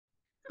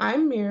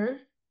I'm Mirror,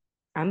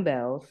 I'm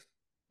Bells.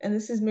 and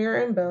this is Mirror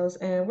and Bells.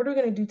 And what are we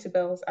gonna do to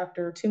Bells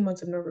after 2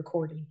 months of no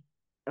recording?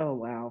 Oh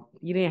wow.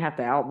 You didn't have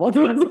to out both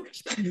of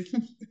us.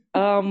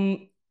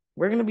 Um,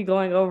 we're gonna be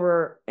going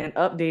over and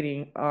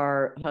updating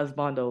our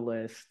husbando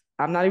list.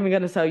 I'm not even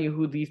gonna tell you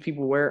who these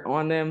people were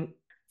on them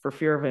for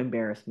fear of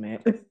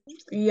embarrassment.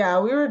 Yeah,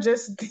 we were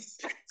just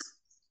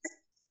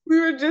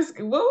we were just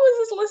what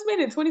was this list made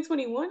in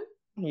 2021?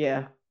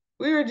 Yeah.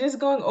 We were just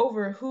going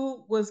over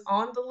who was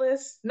on the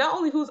list, not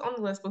only who's on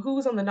the list, but who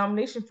was on the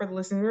nomination for the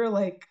list, and we were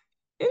like,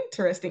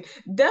 interesting.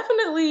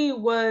 Definitely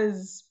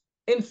was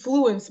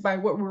influenced by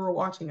what we were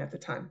watching at the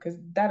time, because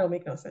that don't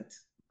make no sense.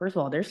 First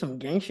of all, there's some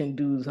Genshin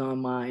dudes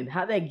on mine.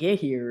 How'd that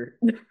get here?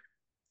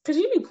 Because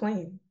you be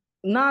playing.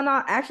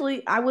 Nah.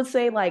 Actually, I would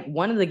say like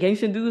one of the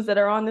Genshin dudes that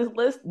are on this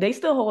list, they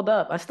still hold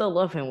up. I still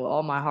love him with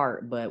all my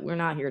heart, but we're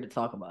not here to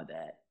talk about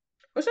that.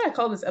 What should I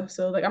call this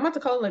episode? Like, I'm about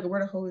to call it like where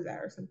the hose at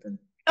or something.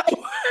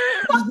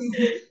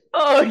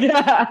 Oh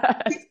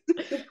God.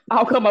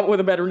 I'll come up with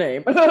a better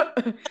name.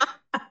 Because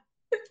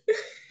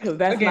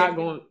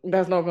Okay,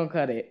 that's not gonna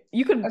cut it.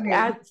 You could okay.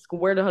 ask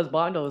where the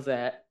husbando's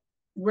at.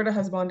 Where the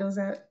husbandos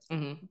at?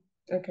 Hmm.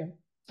 Okay.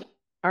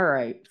 All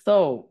right.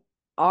 So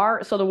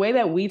the way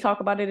that we talk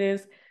about it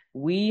is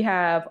we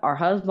have our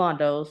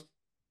husbandos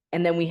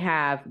and then we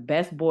have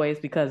best boys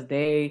because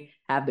they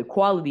have the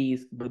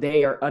qualities, but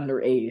they are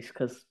underage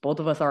because both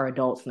of us are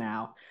adults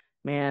now.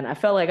 Man, I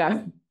feel like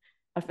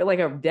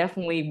I've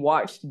definitely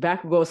watched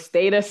Bakugo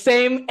stay the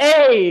same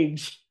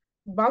age.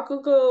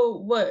 Bakugo,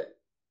 what?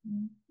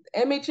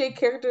 MHA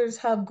characters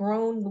have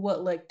grown,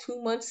 what, like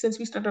 2 months since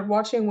we started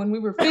watching when we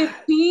were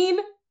 15?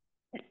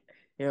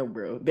 Yeah,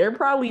 bro. They're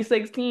probably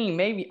 16,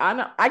 maybe.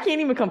 I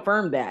can't even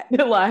confirm that.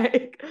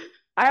 Like,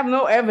 I have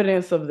no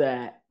evidence of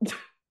that.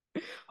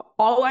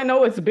 All I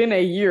know it's been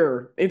a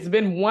year. It's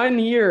been 1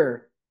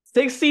 year,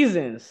 6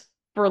 seasons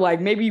for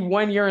like maybe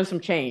 1 year and some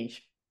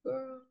change.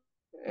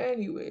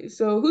 Anyway,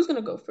 so who's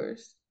gonna go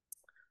first?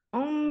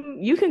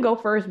 You can go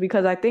first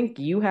because I think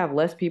you have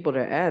less people to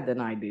add than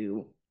I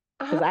do.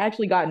 Because I, I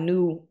actually got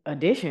new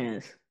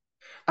additions.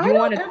 I You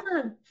want don't to?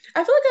 ever,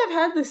 I feel like I've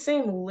had the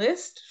same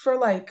list for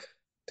like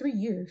 3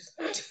 years.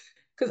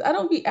 Because I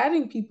don't be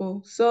adding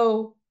people.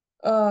 So,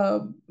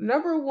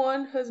 number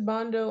one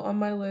husbando on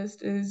my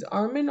list is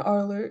Armin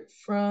Arlert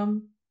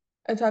from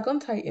Attack on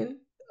Titan,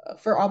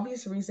 for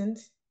obvious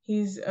reasons.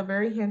 He's a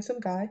very handsome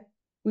guy.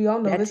 We all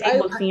know That this.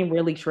 table scene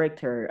really tricked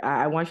her.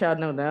 I want y'all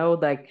to know,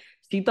 like,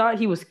 she thought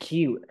he was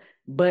cute,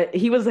 but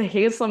he was a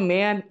handsome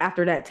man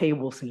after that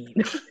table scene.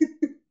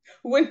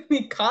 When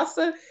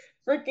Mikasa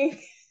freaking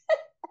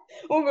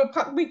when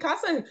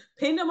Mikasa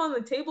pinned him on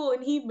the table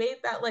and he made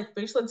that like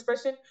facial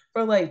expression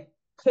for like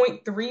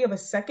 0.3 of a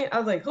second, I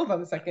was like, hold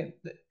on a second.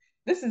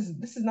 This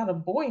is not a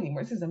boy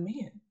anymore. This is a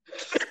man.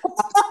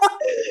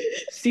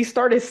 She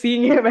started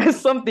seeing him as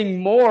something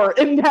more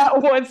in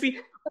that one scene.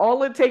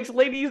 All it takes,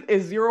 ladies,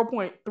 is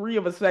 0.3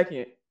 of a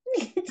second.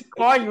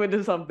 Calling you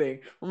into something.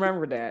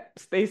 Remember that.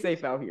 Stay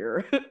safe out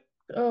here.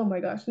 Oh my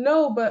gosh.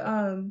 No, but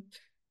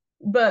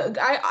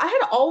I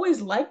had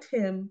always liked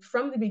him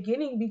from the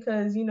beginning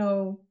because,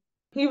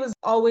 he was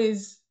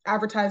always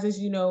advertised as,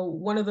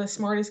 one of the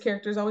smartest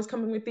characters, always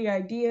coming with the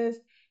ideas.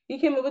 He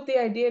came up with the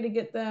idea to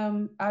get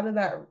them out of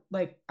that,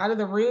 like out of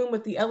the room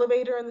with the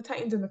elevator and the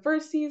Titans in the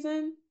first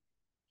season.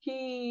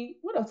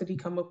 What else did he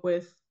come up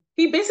with?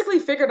 He basically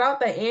figured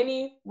out that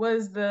Annie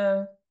was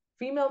the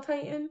female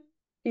Titan.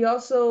 He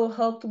also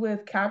helped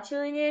with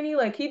capturing Annie.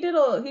 Like he did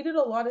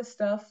a lot of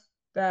stuff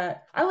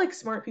that I like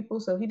smart people,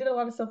 so he did a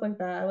lot of stuff like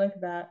that. I like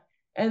that.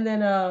 And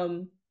then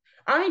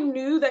I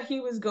knew that he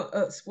was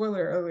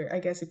spoiler alert, I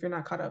guess if you're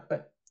not caught up,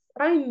 but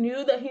I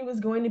knew that he was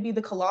going to be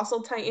the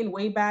colossal Titan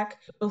way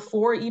back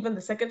before even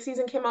the second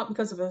season came out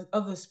because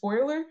of the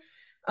spoiler.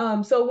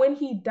 So when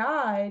he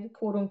died,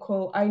 quote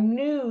unquote, I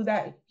knew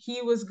that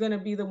he was gonna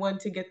be the one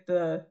to get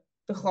the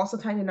colossal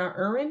Titan, not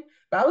Erwin.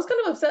 But I was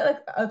kind of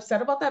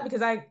upset about that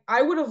because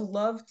I would have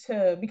loved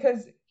to,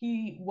 because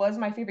he was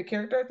my favorite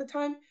character at the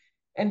time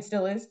and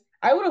still is.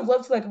 I would have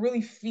loved to like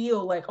really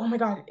feel like, oh my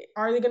God,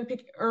 are they gonna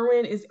pick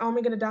Erwin? Is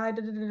Armin gonna die?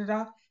 Da, da, da, da,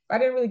 da. But I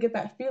didn't really get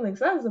that feeling,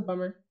 so that was a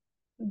bummer.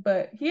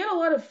 But he had a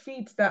lot of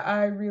feats that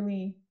I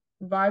really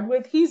vibe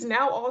with. He's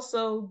now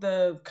also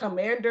the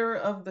commander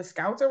of the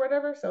scouts or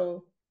whatever,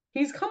 so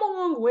he's come a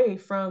long way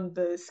from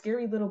the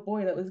scary little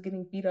boy that was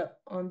getting beat up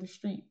on the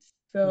streets.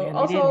 So Man, they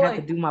also didn't have to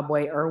like, do my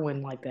boy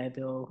Irwin like that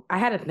though. I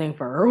had a thing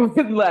for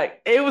Irwin.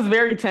 Like it was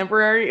very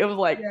temporary. It was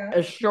like yeah.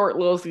 a short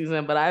little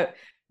season, but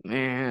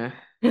man.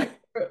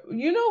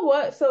 You know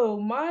what? So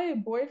my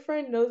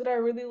boyfriend knows that I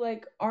really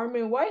like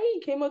Armin. Why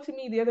he came up to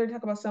me the other day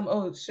talk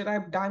about should I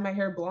dye my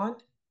hair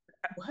blonde?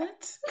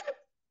 What?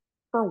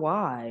 For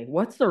why?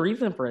 What's the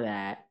reason for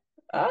that?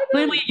 I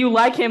Clearly don't you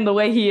like him the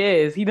way he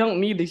is. He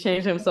don't need to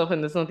change himself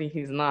into something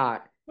he's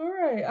not. all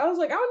right. I was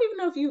like, I don't even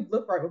know if you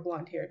look right with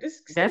blonde hair.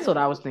 Just stay That's what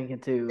away. I was thinking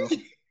too.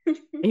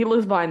 He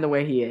looks fine the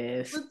way he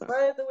is. Looks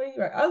fine the way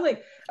you are. I was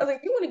like,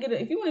 if you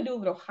want to do a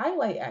little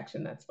highlight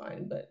action, that's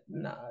fine. But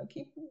nah,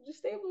 just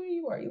stay the way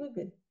you are. You look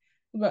good.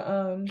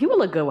 But He would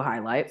look good with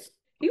highlights.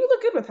 He would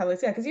look good with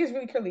highlights, yeah, because he has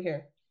really curly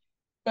hair.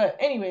 But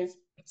anyways,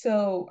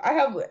 so I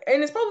have,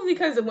 and it's probably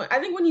because I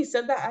think when he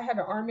said that, I had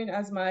Armin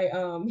as my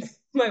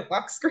my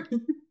lock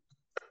screen.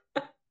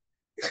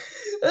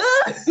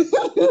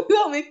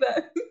 Don't make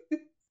that.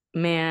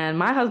 Man,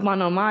 my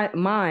husband on my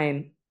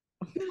mine.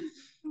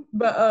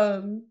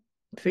 But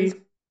it's See,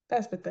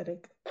 that's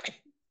pathetic.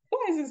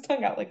 Why is his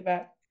tongue out like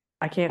that?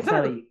 I can't Is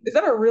that tell a you. is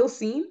that a real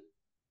scene?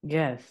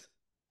 Yes.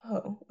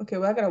 Oh, okay.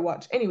 Well, I gotta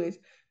watch. Anyways,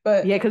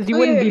 but Yeah, because you oh yeah,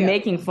 wouldn't yeah, be yeah.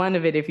 making fun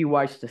of it if you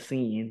watched the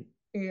scene.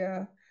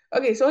 Yeah.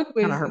 Okay, so Kind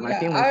of anyways, hurt my yeah,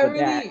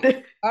 feelings with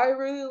that. I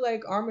really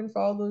like Armin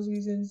for all those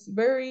reasons.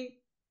 Very,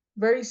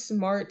 very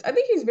smart. I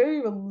think he's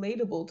very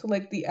relatable to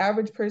like the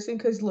average person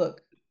because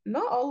look,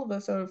 not all of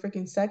us are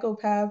freaking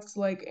psychopaths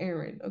like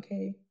Aaron,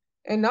 okay?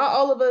 And not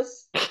all of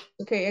us,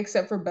 okay,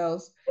 except for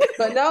Bells.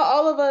 But not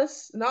all of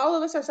us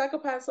are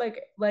psychopaths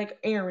like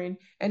Aaron,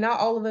 and not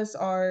all of us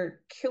are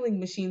killing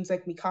machines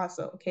like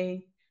Mikasa,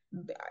 okay?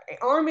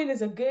 Armin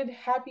is a good,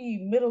 happy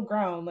middle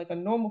ground, like a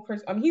normal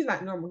person. I mean, he's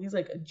not normal. He's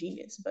like a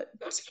genius, but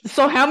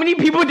So how many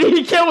people did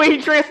he kill when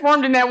he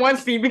transformed in that one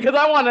scene? Because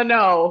I want to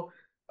know.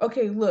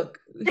 okay, look,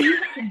 he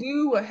had to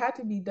do what had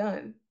to be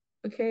done.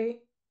 Okay,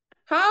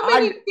 how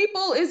many I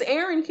people is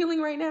Aaron killing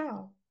right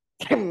now?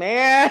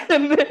 man,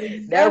 that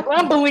Exactly.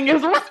 rumbling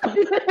is right.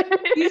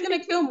 He's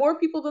gonna kill more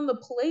people than the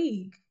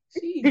plague.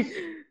 Jeez.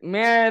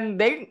 Man,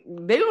 they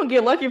gonna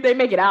get lucky if they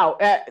make it out.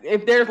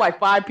 If there's like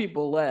five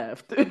people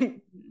left.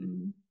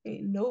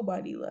 Ain't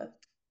nobody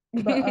left.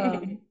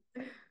 But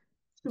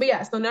but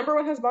yeah. So number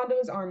one husbando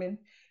is Armin.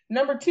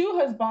 Number two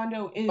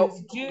husbando is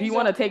Oh, do you Juzo.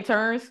 want to take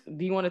turns?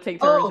 Do you want to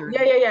take turns Oh or?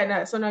 yeah, yeah, yeah.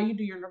 No, so now you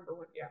do your number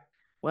one. Yeah.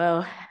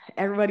 Well,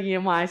 everybody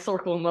in my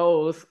circle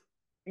knows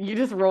you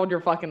just rolled your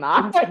fucking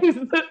eyes.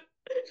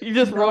 You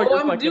just rolled No,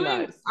 your fucking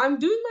eyes. I'm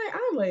doing my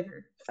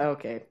eyeliner.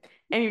 Okay.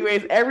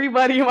 Anyways,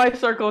 everybody in my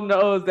circle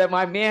knows that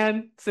my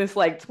man since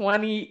like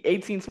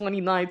 2018,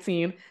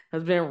 2019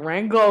 has been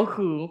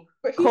Rengoku,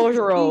 But he's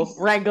Kojiro deceased.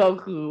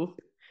 Rengoku.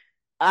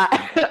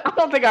 I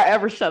don't think I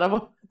ever shut up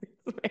on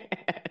this man.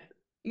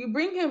 You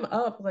bring him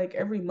up like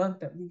every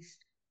month at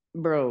least.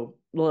 Bro,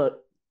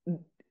 look,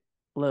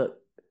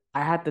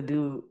 I have to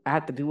do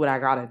what I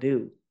gotta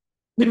do.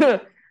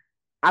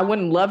 I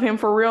wouldn't love him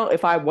for real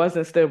if I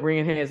wasn't still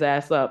bringing his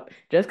ass up.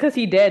 Just because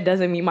he dead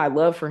doesn't mean my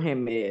love for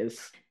him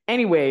is.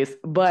 Anyways,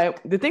 but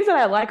the things that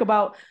I like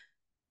about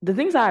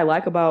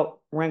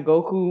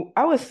Rengoku,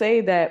 I would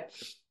say that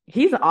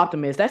he's an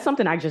optimist. That's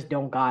something I just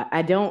don't got.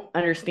 I don't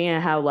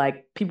understand how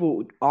like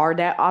people are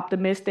that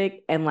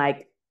optimistic and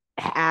like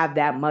have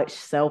that much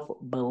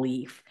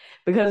self-belief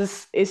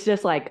because it's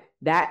just like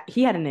that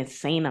he had an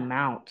insane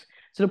amount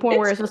to the point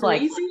where It's it's just like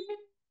crazy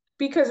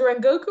because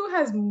Rengoku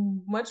has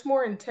much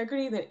more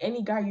integrity than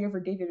any guy you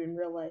ever dated in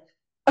real life.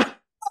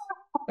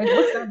 Like,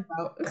 what's that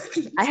about?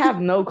 I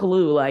have no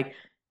clue. Like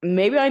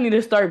maybe I need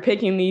to start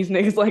picking these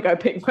niggas like I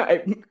pick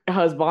my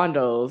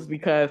husbandos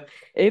because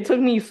it took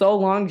me so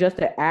long just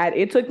to add.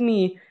 It took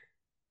me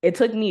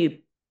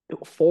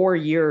 4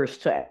 years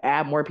to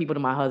add more people to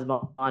my husband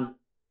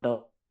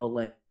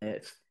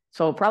list.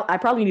 So I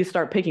probably need to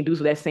start picking dudes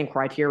with that same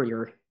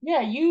criteria.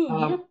 Yeah, you're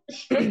Um, more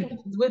strict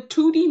with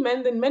 2D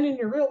men than men in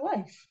your real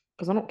life.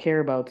 because I don't care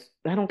about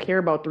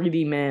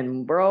 3D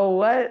men, bro.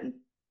 What?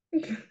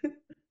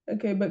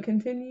 Okay, but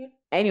continue.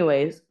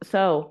 Anyways,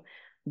 so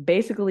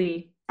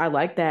basically, I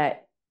like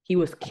that he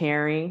was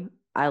caring.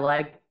 I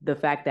like the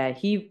fact that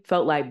he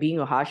felt like being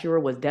a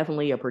Hashira was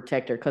definitely a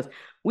protector because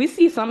we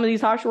see some of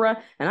these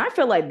Hashira, and I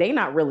feel like they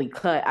not really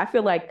cut. I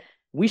feel like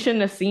we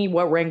shouldn't have seen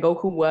what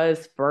Rengoku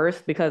was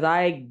first because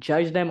I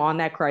judged them on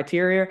that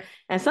criteria,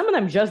 and some of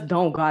them just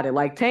don't got it.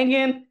 Like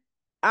Tengen,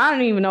 I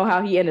don't even know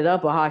how he ended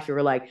up a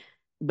Hashira, like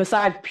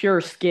besides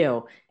pure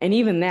skill, and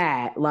even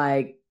that,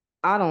 like.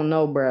 I don't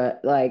know, bruh.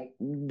 Like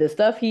the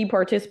stuff he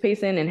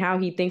participates in and how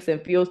he thinks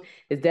and feels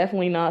is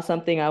definitely not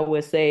something I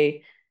would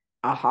say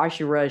a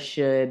Hashira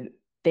should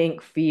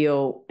think,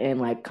 feel,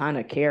 and like kind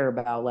of care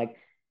about. Like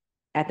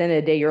at the end of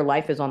the day, your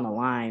life is on the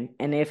line.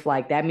 And if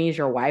like that means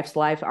your wife's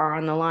life are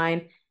on the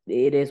line,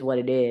 it is what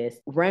it is.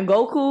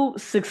 Rengoku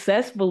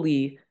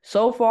successfully,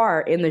 so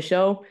far in the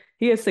show,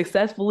 he has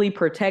successfully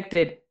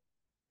protected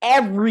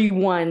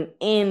everyone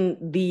in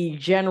the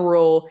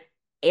general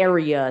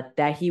area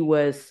that he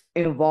was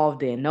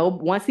involved in. No,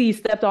 once he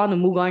stepped on the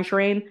Mugan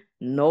train,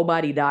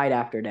 nobody died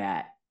after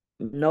that.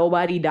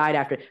 Nobody died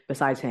after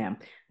besides him.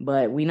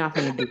 But we not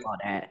gonna do all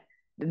that.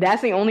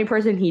 That's the only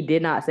person he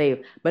did not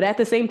save. But at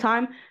the same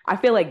time, I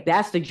feel like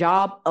that's the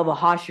job of a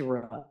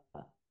Hashira.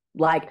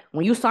 Like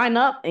when you sign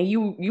up and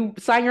you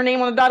sign your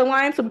name on the dotted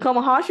line to become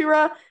a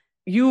Hashira,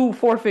 you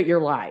forfeit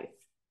your life.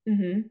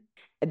 Mm-hmm.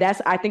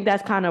 That's I think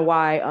that's kind of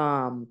why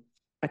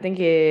I think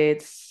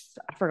it's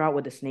I forgot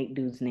what the snake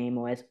dude's name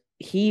was.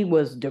 He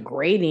was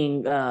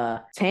degrading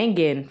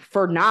Tengen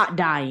for not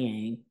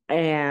dying.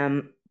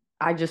 And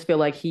I just feel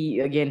like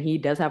he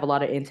does have a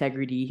lot of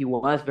integrity. He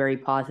was very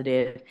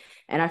positive,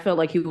 and I felt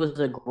like he was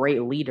a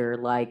great leader.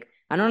 Like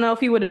I don't know if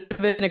he would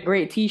have been a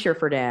great teacher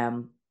for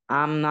them.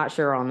 I'm not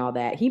sure on all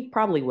that. He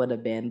probably would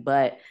have been,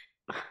 but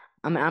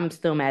I'm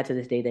still mad to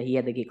this day that he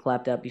had to get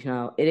clapped up. You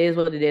know, it is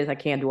what it is. I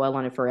can't dwell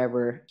on it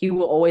forever. He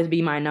will always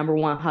be my number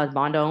one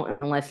husbando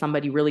unless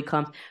somebody really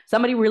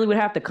would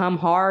have to come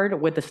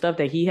hard with the stuff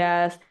that he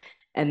has,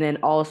 and then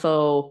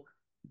also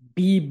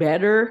be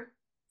better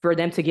for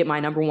them to get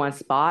my number one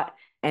spot.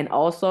 And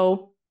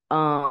also,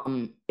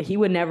 he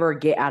would never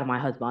get out of my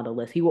husbando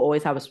list. He will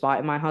always have a spot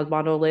in my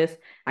husbando list.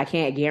 I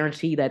can't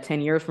guarantee that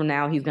 10 years from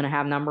now he's gonna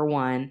have number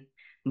one,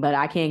 but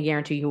I can't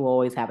guarantee he will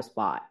always have a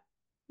spot.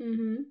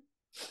 Mm-hmm.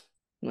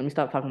 Let me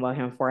stop talking about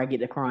him before I get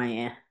to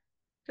crying.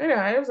 I know.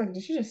 I was like,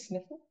 did she just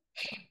sniffle?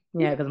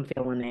 Yeah, because I'm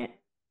feeling it.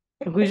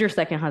 Who's your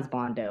second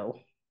husbando?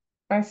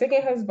 My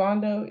second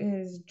husbando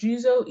is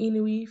Juzo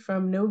Inui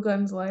from No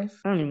Guns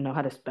Life. I don't even know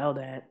how to spell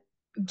that.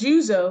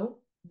 Juzo,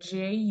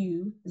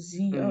 Juzo,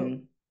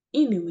 Mm.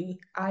 Inui,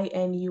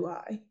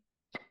 Inui.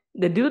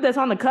 The dude that's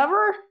on the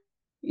cover?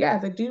 Yeah,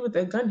 the dude with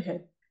the gun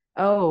head.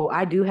 Oh,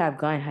 I do have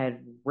Gunhead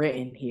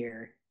written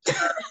here.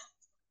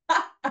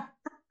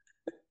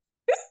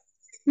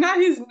 Not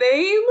his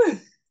name.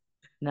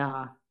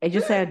 Nah, it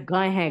just said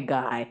Gunhead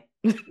guy.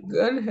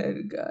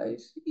 Gunhead,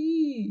 guys.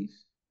 Jeez.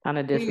 Kind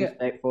of But yeah,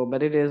 disrespectful,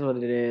 but it is what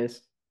it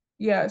is.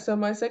 yeah. So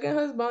my second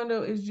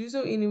husbando is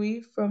Juzo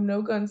Inui from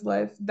No Guns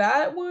Life.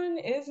 That one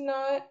is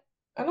not.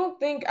 I don't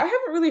think I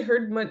haven't really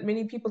heard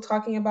many people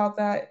talking about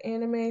that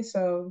anime,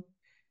 so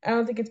I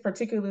don't think it's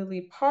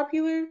particularly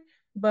popular.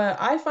 But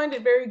I find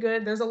it very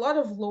good. There's a lot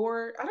of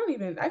lore. I don't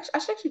even. I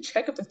should actually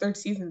check if the third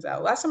season's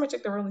out. Last time I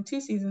checked, there were only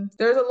two seasons.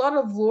 There's a lot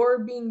of lore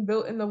being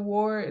built in the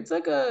war. It's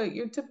like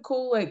your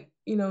typical like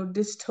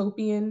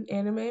dystopian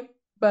anime,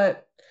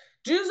 but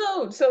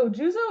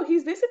Juzo,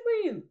 he's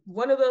basically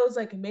one of those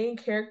like main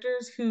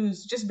characters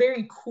who's just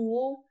very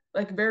cool,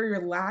 like very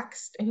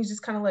relaxed, and he's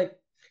just kind of like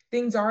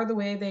things are the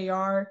way they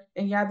are,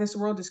 and yeah, this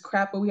world is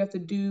crap, but we have to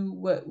do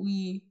what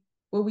we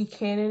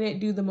can in it,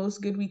 do the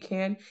most good we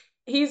can.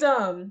 He's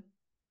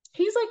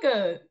he's like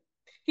a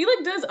he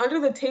like does under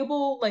the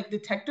table like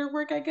detector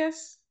work, I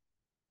guess.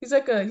 He's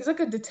like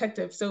a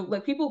detective. So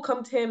like people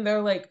come to him,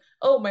 they're like,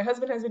 "Oh, my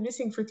husband has been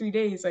missing for 3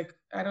 days. Like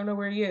I don't know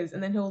where he is,"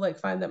 and then he'll like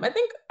find them. I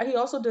think he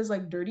also does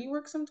like dirty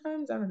work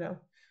sometimes. I don't know,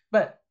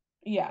 but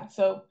yeah.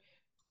 So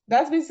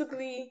that's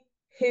basically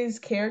his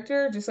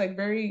character, just like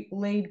very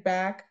laid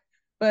back.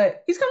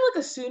 But he's kind of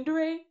like a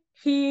tsundere.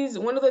 He's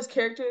one of those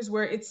characters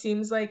where it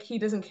seems like he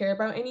doesn't care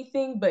about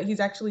anything, but he's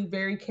actually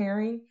very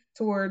caring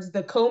towards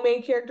the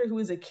co-main character who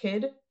is a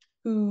kid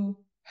who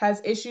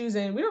has issues,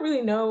 and we don't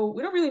really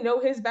know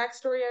his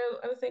backstory.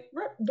 I don't think.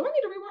 Do I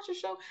need to rewatch the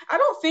show? I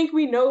don't think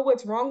we know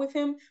what's wrong with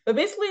him, but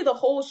basically the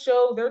whole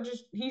show,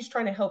 he's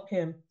trying to help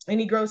him, and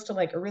he grows to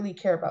like really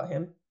care about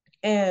him.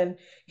 And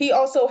he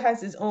also has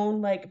his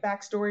own like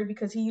backstory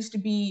because he used to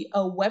be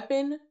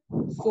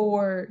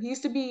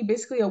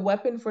basically a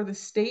weapon for the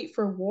state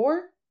for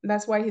war. And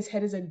that's why his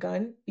head is a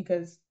gun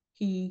because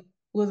he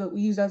was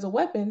used as a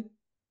weapon.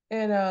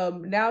 And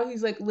now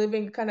he's like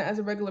living kind of as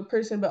a regular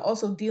person, but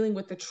also dealing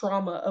with the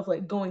trauma of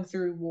like going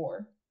through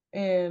war.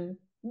 And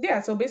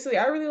yeah, so basically,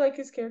 I really like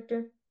his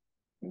character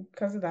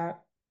because of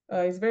that.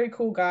 He's a very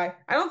cool guy.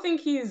 I don't think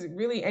he's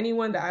really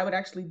anyone that I would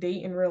actually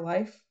date in real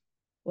life.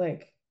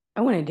 Like,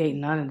 I wouldn't date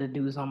none of the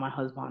dudes on my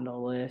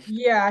husbando list.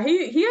 yeah,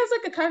 he has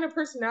like a kind of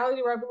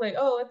personality where I'd be like,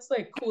 oh, that's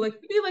like cool. Like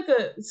maybe like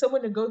a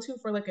someone to go to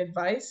for like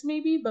advice,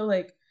 maybe, but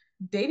like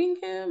dating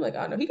him, like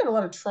I don't know, he got a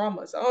lot of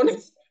trauma. So I don't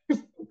know.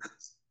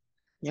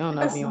 You don't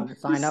know if you want to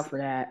sign up That's- for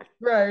that.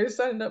 right, you're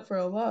signing up for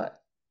a lot.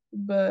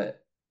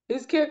 But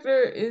his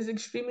character is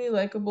extremely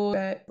likable.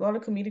 Got a lot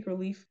of comedic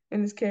relief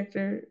in his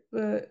character.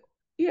 But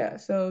yeah,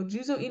 so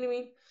Juzo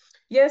Inui,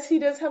 yes, he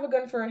does have a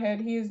gun for a head.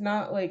 He is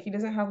not like he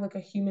doesn't have like a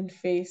human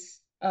face.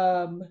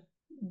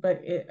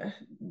 But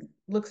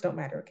looks don't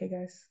matter, okay,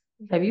 guys?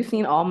 Have you Okay.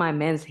 seen all my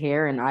men's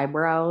hair and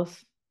eyebrows?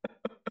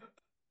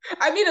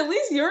 I mean, at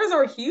least yours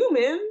are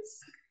humans.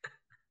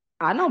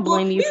 I don't Well,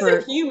 blame you he's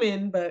a for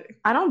human, but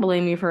I don't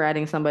blame you for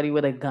adding somebody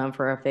with a gun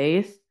for a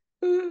face.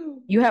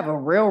 You have a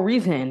real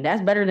reason.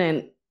 That's better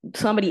than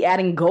somebody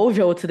adding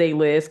Gojo to their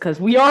list because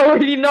we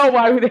already know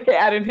why they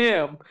added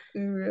him.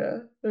 yeah,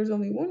 there's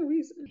only one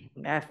reason.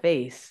 That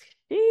face.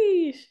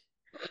 Sheesh.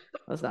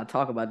 Let's not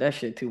talk about that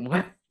shit too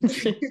much.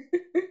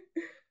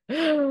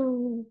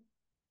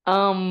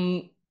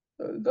 Um,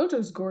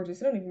 Gojo's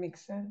gorgeous. It don't even make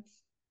sense.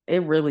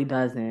 it really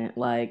doesn't.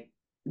 Like,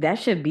 that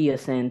should be a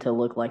sin to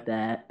look like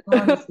that.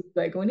 Honestly,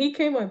 like when he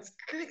came on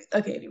screen.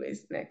 Okay,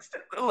 anyways, next.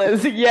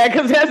 Yeah,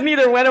 because that's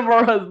neither one of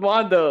our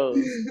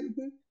husbandos.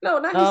 No,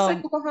 not his Um,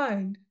 cycle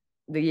behind.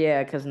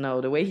 yeah, because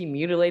no, the way he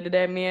mutilated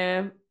that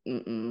man,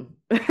 that's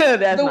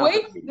The not for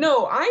way, me.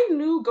 no, I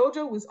knew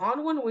Gojo was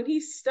on one when he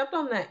stepped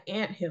on that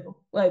anthill,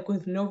 like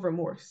with no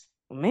remorse.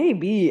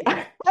 Maybe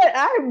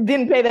I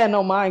didn't pay that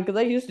no mind because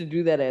I used to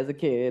do that as a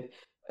kid.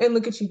 And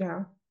look at you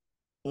now.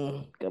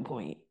 Good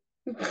point.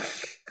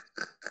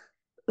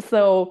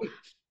 So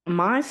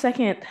my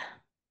second,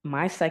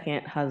 my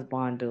second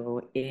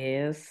husbando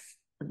is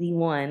the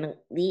one,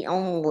 the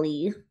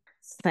only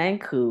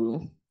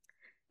Senku,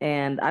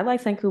 and I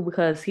like Senku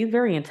because he's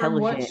very From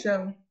what intelligent.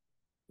 show?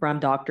 from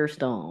Dr.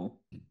 Stone.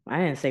 I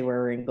didn't say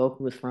where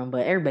Rengoku was from,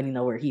 but everybody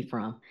know where he's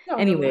from. Y'all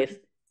know where. Anyways,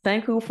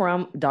 Senku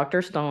from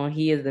Dr. Stone,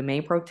 he is the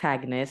main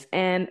protagonist,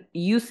 and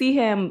you see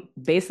him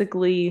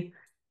basically,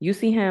 you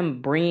see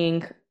him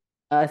bringing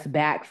us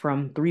back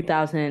from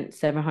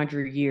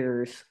 3,700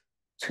 years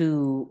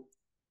to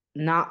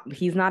not,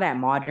 he's not at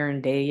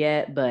modern day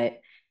yet,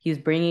 but he's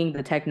bringing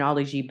the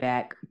technology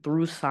back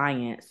through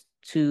science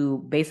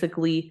to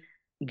basically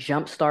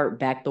jumpstart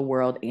back the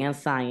world and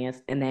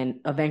science and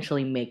then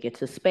eventually make it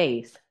to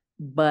space.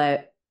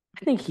 But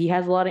I think he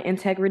has a lot of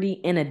integrity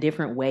in a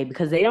different way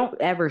because they don't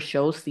ever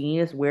show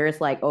scenes where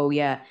it's like, oh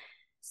yeah,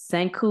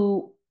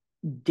 Senku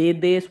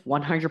did this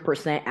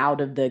 100%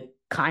 out of the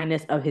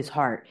kindness of his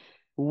heart,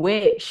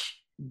 which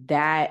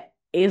that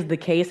is the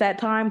case at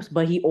times,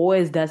 but he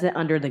always does it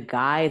under the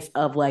guise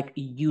of like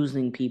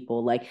using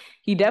people. Like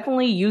he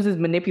definitely uses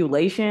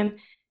manipulation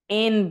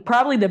in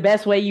probably the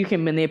best way you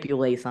can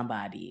manipulate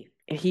somebody.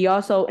 He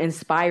also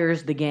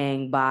inspires the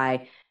gang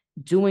by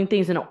doing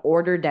things in an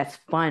order that's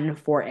fun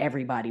for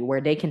everybody,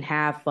 where they can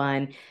have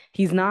fun.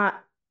 He's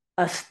not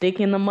a stick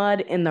in the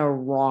mud in the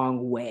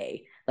wrong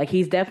way. Like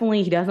he's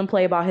definitely he doesn't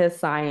play about his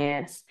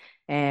science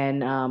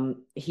and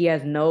he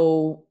has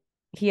no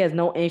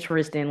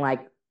interest in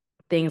like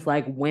things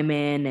like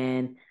women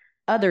and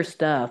other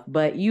stuff,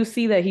 but you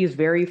see that he's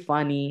very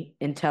funny,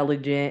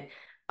 intelligent.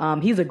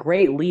 He's a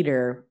great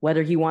leader,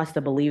 whether he wants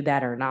to believe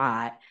that or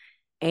not.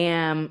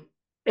 And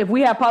if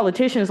we have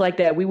politicians like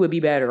that, we would be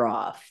better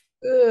off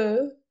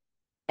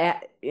Ugh.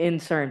 in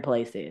certain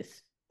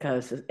places.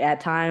 Because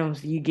at times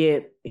he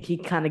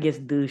kind of gets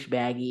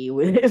douchebaggy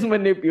with his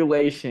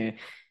manipulation,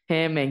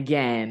 him and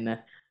Gen.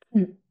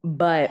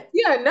 But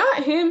Yeah,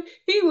 not him.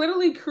 He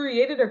literally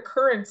created a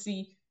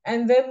currency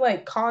and then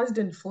like caused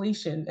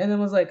inflation and then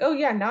was like, "Oh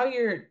yeah, now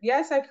you're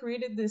yes, I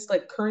created this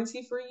like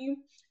currency for you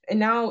and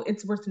now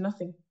it's worth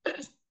nothing."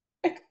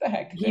 Like the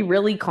heck, he man.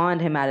 really conned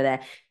him out of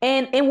that.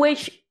 And in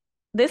which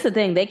this is the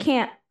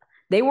thing,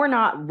 they were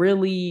not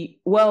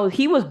really well,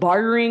 he was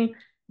bartering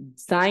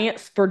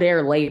science for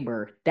their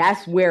labor.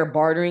 That's where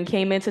bartering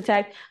came into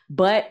tech.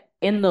 But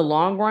in the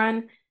long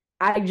run,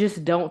 I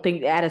just don't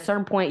think at a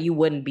certain point you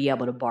wouldn't be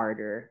able to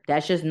barter.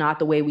 That's just not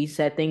the way we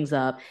set things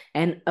up.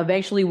 And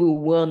eventually we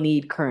will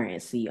need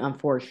currency,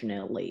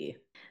 unfortunately.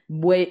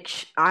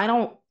 Which I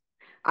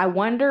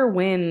wonder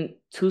when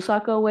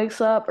Tusaka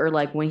wakes up or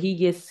like when he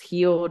gets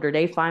healed or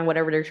they find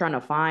whatever they're trying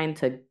to find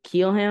to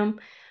kill him.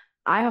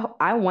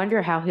 I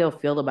wonder how he'll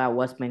feel about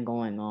what's been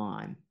going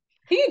on.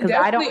 He Because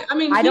definitely, I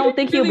mean, I he don't didn't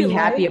think he'll really be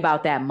happy like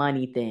about that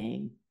money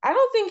thing. I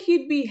don't think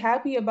he'd be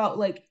happy about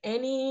like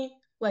any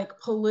like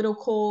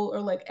political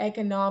or like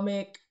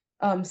economic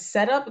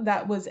setup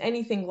that was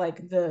anything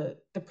like the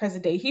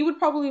present day. He would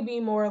probably be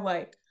more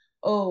like,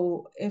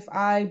 "Oh, if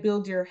I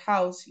build your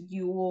house,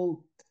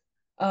 you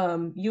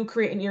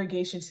create an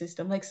irrigation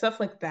system," like stuff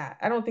like that.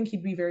 I don't think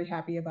he'd be very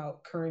happy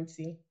about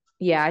currency.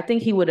 Yeah, I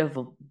think he would have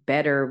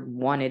better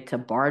wanted to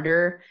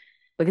barter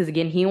because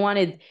again, he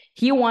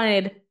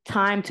wanted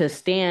time to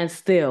stand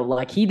still.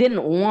 Like he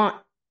didn't want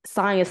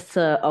science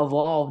to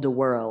evolve the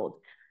world.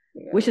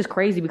 Yeah. Which is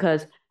crazy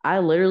because I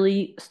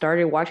literally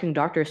started watching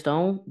Dr.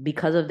 Stone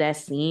because of that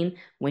scene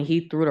when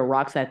he threw the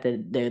rocks at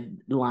the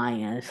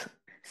lions.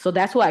 So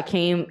that's what I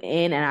came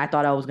in and I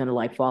thought I was gonna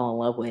like fall in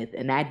love with,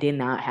 and that did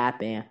not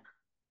happen.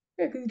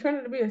 Yeah, because he turned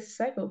out to be a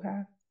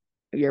psychopath.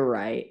 You're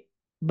right.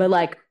 But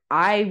like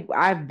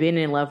I've been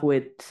in love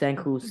with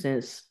Senku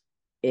since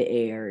it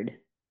aired.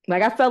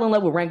 Like I fell in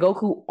love with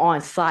Rengoku on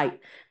sight,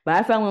 but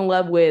I fell in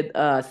love with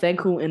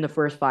Senku in the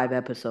first 5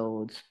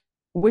 episodes,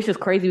 which is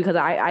crazy because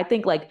I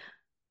think like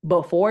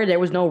before there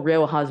was no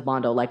real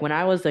husbando. Like when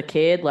I was a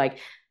kid, like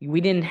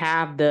we didn't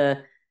have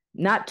the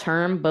not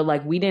term, but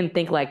like we didn't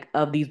think like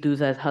of these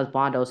dudes as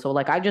husbandos. So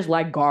like I just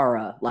like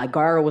Gara. Like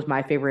Gara was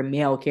my favorite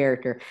male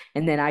character.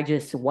 And then I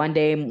just one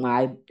day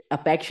my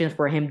affections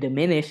for him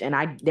diminished and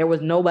I there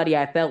was nobody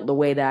I felt the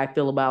way that I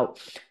feel about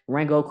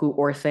Rengoku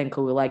or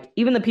Senku. Like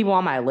even the people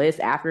on my list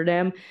after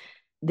them,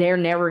 they're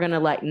never gonna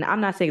like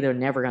I'm not saying they're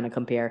never gonna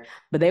compare,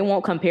 but they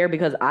won't compare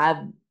because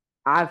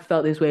I've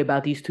felt this way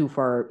about these two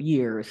for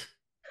years.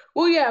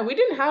 Well, yeah, we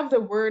didn't have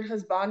the word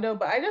husbando,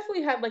 but I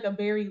definitely had like a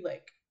very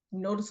like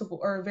noticeable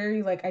or a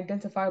very like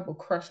identifiable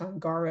crush on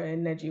Gara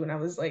and Neji when I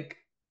was like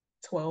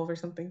 12 or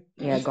something.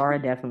 Yeah,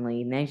 Gara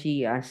definitely.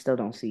 Neji, I still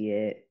don't see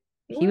it.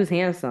 He was What?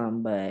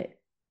 handsome, but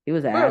he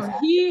was an Bro,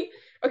 asshole.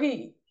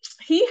 okay,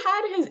 he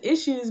had his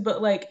issues,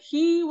 but like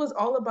he was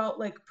all about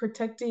like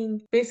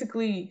protecting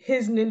basically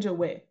his ninja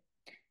way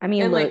I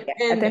mean, and like look,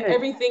 at and the end of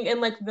everything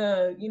and like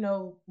the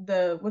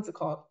the what's it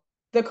called,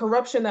 the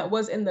corruption that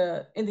was in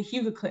the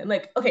Hyuga clan.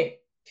 Like, okay,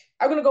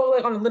 I'm gonna go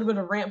like on a little bit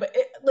of rant, but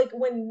like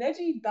when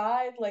Neji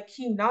died, like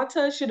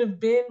Hinata should have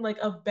been like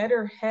a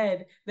better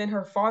head than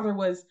her father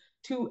was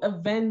to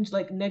avenge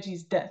like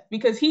Neji's death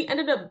because he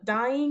ended up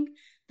dying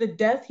the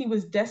death he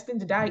was destined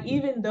to die,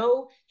 even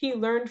though he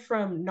learned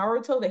from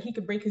Naruto that he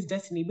could break his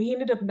destiny, but he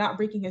ended up not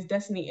breaking his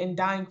destiny and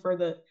dying for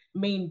the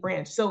main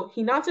branch. So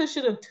Hinata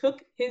should have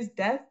took his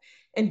death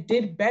and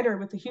did better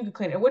with the Hyuga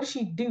clan. And what did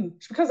she do?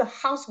 She becomes a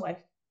housewife.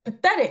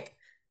 Pathetic.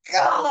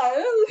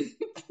 God.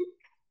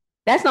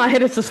 That's not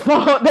Hiddleston's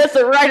fault. That's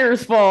the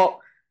writer's fault.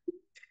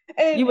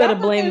 You And better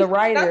blame the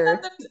not that writer.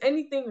 there's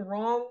anything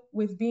wrong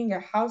with being a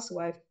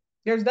housewife.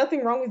 There's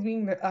nothing wrong with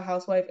being a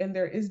housewife, and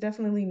there is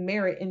definitely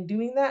merit in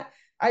doing that.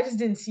 I just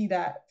didn't see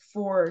that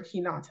for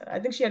Hinata. I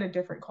think she had a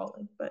different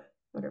calling, but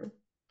whatever.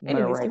 You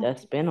better Anyways, write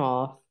that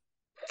spinoff.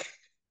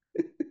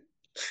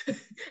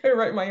 I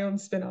write my own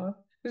spin-off.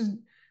 Just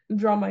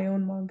draw my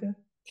own manga.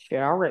 Shit,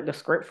 I'll write the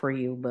script for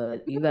you,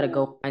 but you gotta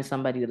go find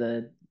somebody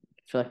to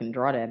fucking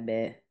draw that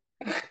bit.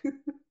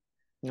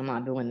 I'm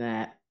not doing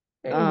that.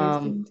 Anyways,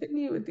 Um,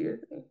 continue with your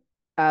thing.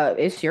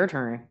 it's your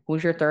turn.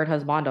 Who's your third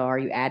husbando? Are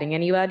you adding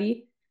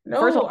anybody?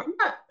 First of No, all,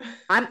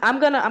 I'm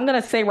not. I'm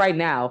gonna say right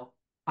now,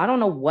 I don't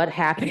know what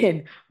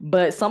happened,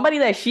 but somebody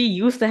that she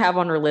used to have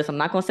on her list, I'm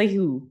not gonna say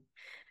who,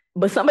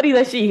 but somebody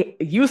that she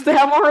used to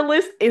have on her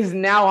list is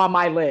now on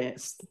my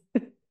list.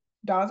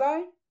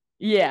 Dazai?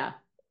 Yeah,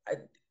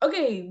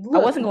 Okay, I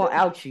look. wasn't gonna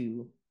out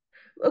you.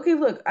 Okay,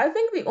 look. I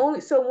think the only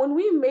so when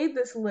we made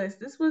this list,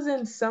 this was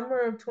in summer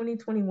of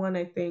 2021,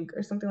 I think,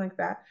 or something like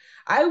that.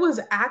 I was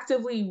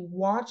actively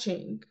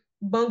watching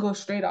Bungo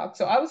Stray Dog,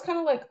 so I was kind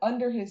of like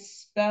under his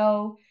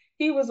spell.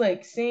 He was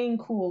like saying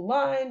cool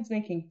lines,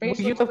 making Would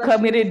facial you have expressions.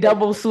 committed Like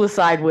double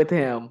suicide with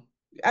him?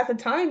 at the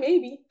time,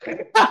 maybe.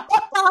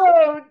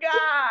 Oh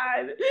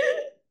God.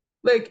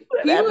 Like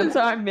he At the was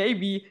time,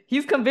 maybe.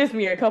 He's convinced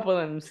me a couple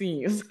of them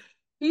scenes.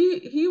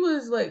 he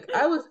was like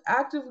I was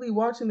actively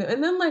watching them,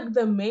 and then like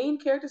the main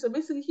character, so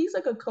basically he's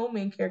like a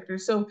co-main character,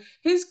 so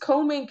his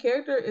co-main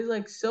character is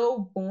like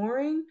so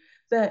boring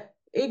that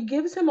it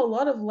gives him a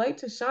lot of light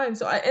to shine.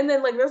 So I and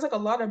then like there's like a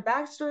lot of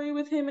backstory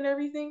with him and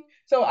everything,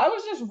 so I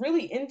was just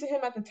really into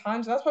him at the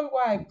time, so that's probably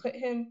why I put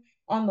him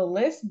on the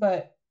list.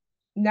 But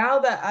now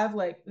that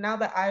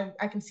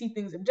I can see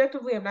things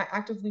objectively, I'm not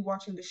actively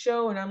watching the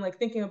show, and I'm like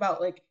thinking about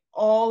like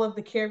all of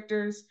the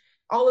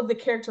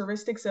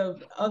characteristics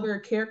of other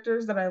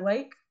characters that I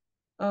like.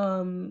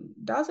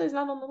 Daza is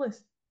not on the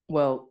list.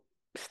 Well,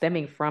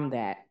 stemming from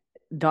that,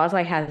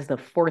 Dazai has the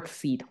fourth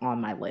seat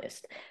on my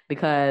list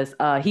because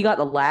he got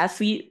the last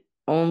seat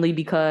only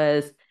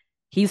because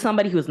he's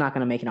somebody who's not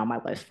going to make it on my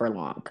list for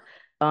long.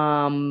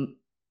 Um,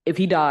 if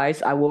he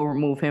dies, I will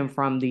remove him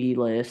from the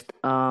list.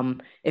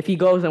 If he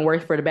goes and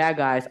works for the bad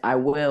guys, I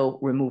will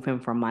remove him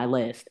from my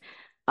list.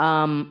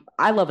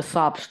 I love a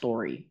sob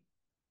story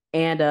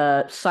and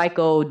a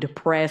psycho,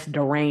 depressed,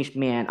 deranged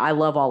man. I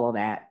love all of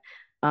that.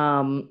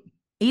 Um,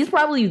 he's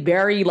probably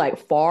very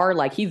like far,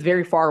 like he's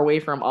very far away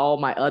from all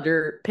my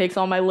other picks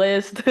on my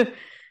list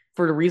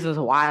for the reasons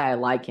why I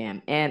like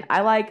him. And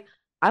I like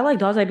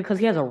Dazai because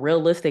he has a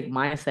realistic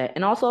mindset.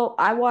 And also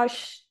I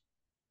watched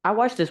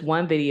this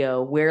one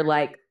video where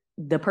like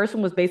the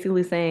person was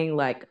basically saying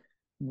like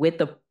with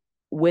the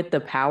with the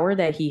power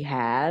that he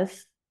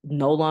has,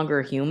 no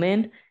longer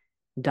human,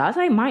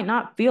 Dazai might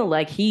not feel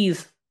like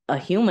he's a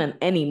human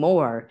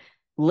anymore.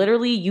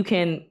 Literally, you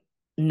can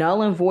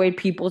null and void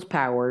people's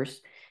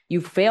powers.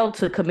 You failed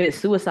to commit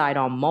suicide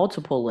on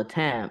multiple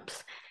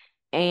attempts.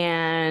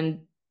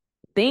 And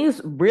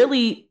things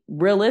really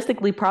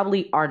realistically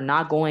probably are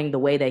not going the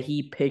way that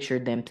he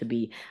pictured them to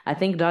be. I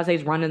think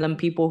Dazai's one of them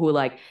people who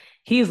like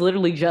he's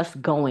literally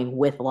just going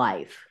with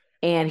life.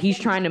 And he's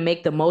trying to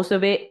make the most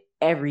of it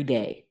every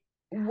day.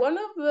 One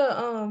of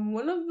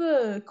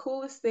the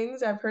coolest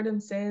things I've heard him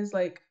say is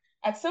like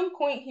at some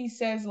point he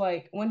says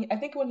like I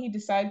think when he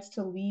decides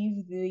to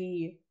leave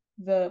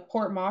the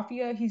Port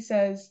Mafia, he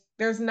says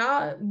there's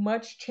not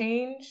much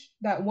change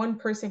that one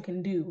person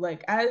can do.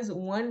 Like as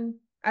one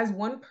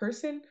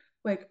person,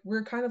 like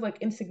we're kind of like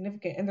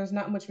insignificant and there's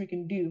not much we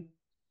can do.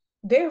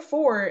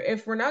 Therefore,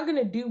 if we're not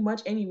gonna do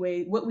much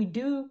anyway, what we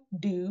do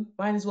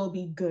might as well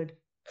be good.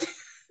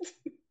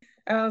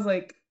 And I was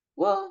like,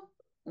 well,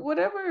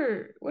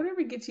 whatever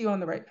gets you on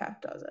the right path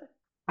does it.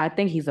 I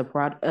think he's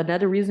a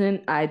Another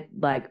reason I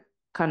like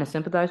kind of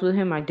sympathize with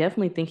him, I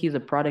definitely think he's a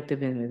product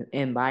of an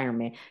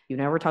environment. You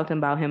never talked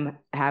about him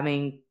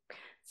having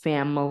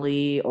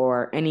family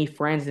or any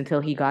friends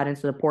until he got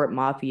into the Port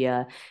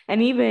Mafia.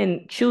 And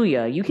even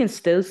Chuya, you can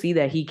still see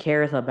that he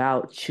cares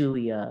about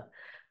Chuya.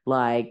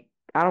 Like,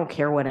 I don't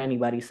care what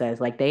anybody says.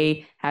 Like,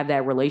 they have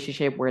that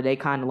relationship where they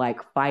kind of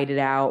like fight it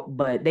out,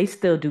 but they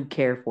still do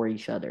care for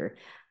each other.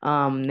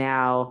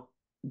 Now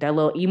that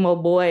little emo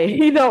boy,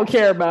 he don't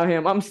care about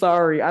him. I'm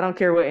sorry. I don't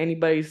care what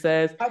anybody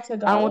says. I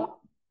Atagawa? don't,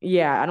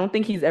 yeah, I don't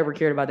think he's ever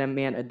cared about that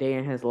man a day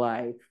in his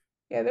life.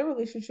 Yeah, their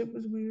relationship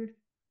was weird.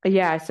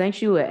 Yeah, I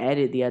sent you an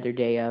edit the other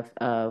day of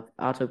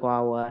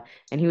Altagawa,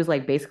 and he was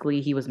like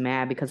basically he was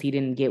mad because he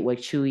didn't get what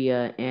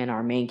Chuya and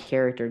our main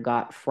character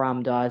got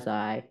from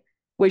Dazai.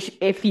 Which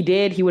if he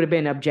did, he would have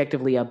been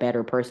objectively a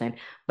better person.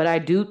 But I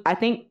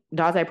think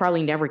Dazai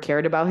probably never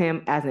cared about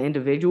him as an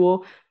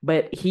individual,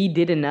 but he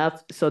did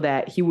enough so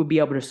that he would be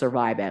able to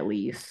survive at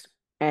least.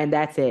 And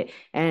that's it.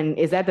 And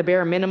is that the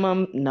bare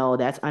minimum? No,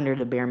 that's under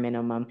the bare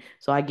minimum.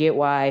 So I get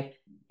why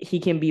he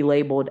can be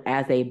labeled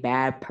as a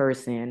bad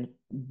person,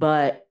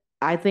 but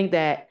I think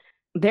that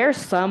there's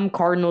some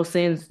cardinal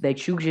sins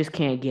that you just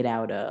can't get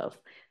out of.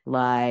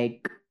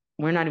 Like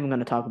We're not even going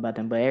to talk about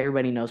them, but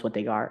everybody knows what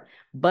they are.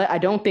 But I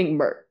don't think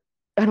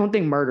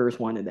murder is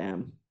one of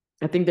them.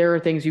 I think there are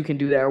things you can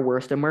do that are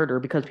worse than murder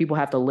because people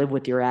have to live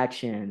with your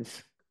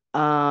actions.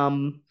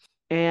 Um,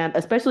 and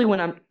especially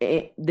when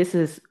this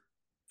is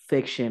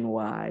fiction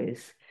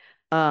wise.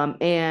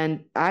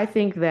 And I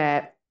think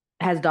that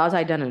has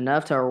Dazai done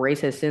enough to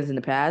erase his sins in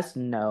the past?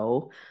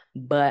 No.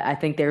 But I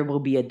think there will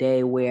be a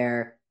day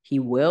where he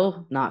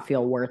will not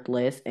feel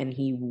worthless and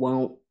he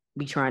won't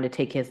be trying to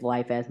take his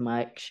life as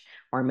much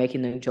or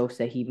making the jokes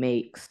that he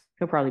makes.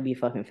 He'll probably be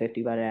fucking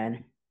 50 by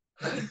then.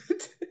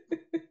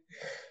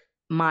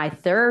 My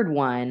third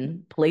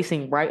one,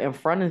 placing right in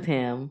front of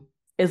him,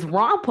 is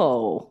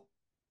Rompo.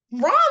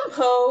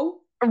 Rompo,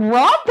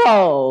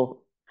 Rompo!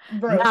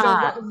 bro. So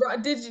Nah,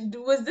 did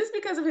you was this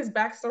because of his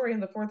backstory in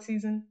the fourth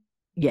season?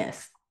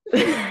 yes.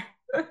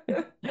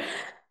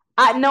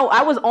 I no,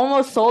 I was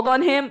almost sold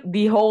on him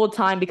the whole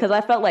time because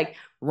I felt like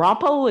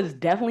Rompo was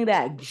definitely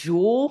that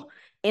jewel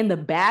in the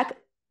back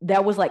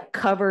that was like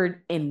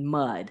covered in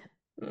mud.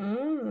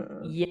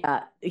 Mm.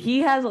 Yeah, he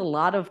has a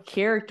lot of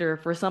character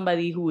for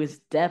somebody who is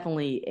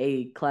definitely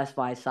a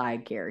classified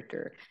side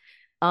character.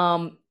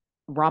 Um,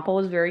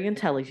 Rampo is very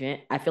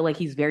intelligent. I feel like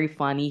he's very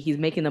funny. He's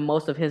making the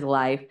most of his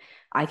life.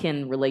 I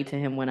can relate to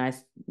him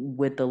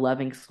with the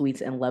loving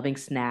sweets and loving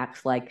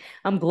snacks. Like,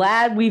 I'm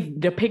glad we've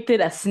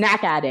depicted a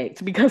snack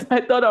addict because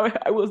I thought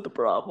I was the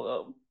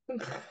problem.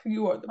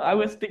 You are the I problem.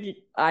 was thinking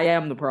I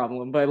am the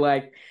problem, but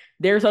like,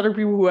 there's other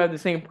people who have the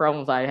same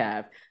problems I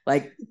have.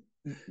 Like,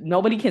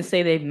 nobody can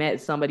say they've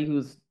met somebody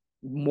who's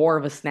more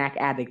of a snack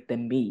addict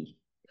than me.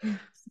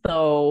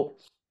 So,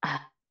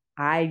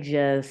 I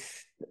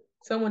just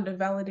Someone to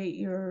validate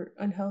your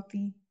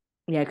unhealthy.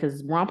 Yeah,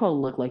 because Rampo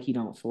looked like he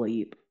don't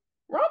sleep.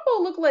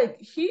 Rompo look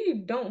like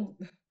he don't.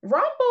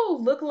 Rompo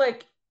look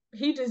like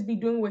he just be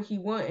doing what he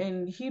want,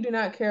 and he do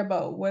not care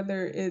about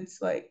whether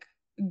it's like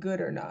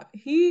good or not.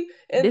 He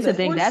in This the is the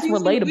thing fourth that's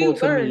season we relatable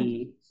to learned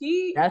me.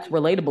 he That's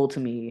relatable to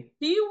me.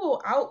 he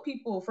will out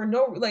people for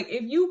no like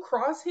if you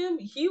cross him,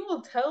 he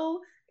will tell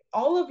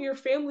all of your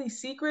family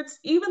secrets,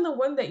 even the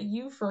one that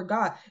you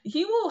forgot.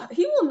 He will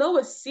know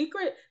a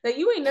secret that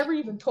you ain't never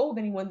even told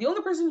anyone. The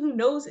only person who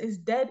knows is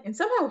dead, and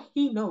somehow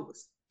he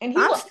knows. And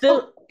I'm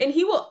still,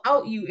 he will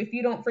out you if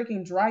you don't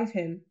freaking drive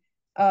him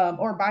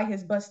or buy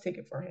his bus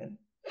ticket for him.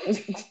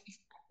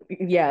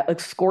 yeah,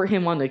 escort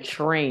him on the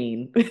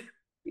train.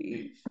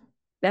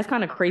 That's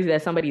kind of crazy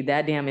that somebody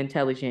that damn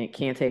intelligent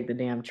can't take the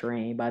damn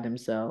train by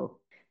themselves.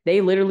 They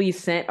literally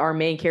sent our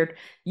main character.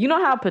 You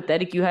know how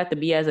pathetic you have to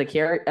be as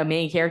a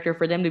main character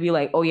for them to be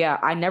like, "Oh yeah,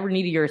 I never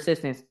needed your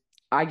assistance.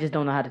 I just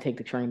don't know how to take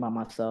the train by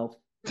myself."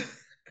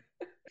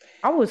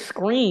 I would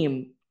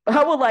scream.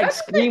 I would like That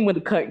scream when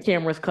the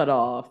cameras cut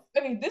off.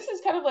 I mean, this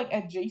is kind of like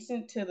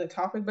adjacent to the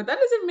topic, but that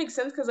doesn't make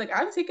sense because like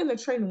I've taken the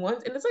train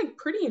once and it's like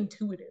pretty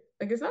intuitive.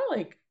 Like it's not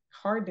like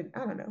hard to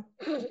I don't know.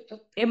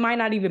 It might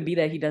not even be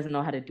that he doesn't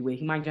know how to do it.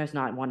 He might just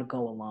not want to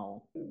go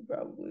alone.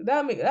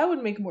 Probably that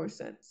would make more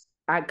sense.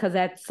 Because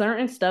at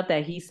certain stuff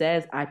that he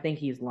says, I think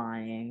he's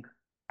lying.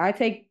 I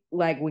take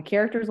like with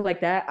characters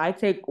like that, I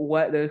take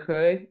what they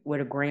say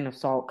with a grain of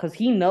salt. Because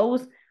he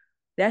knows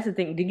that's the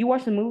thing. Did you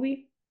watch the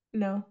movie?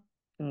 No,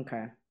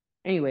 Okay.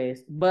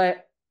 Anyways,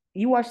 but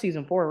you watched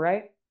season 4,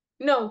 right?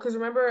 no, because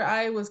remember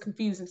I was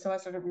confused until I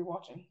started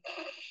rewatching.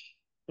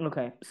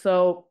 Okay.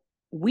 So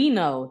we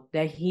know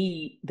that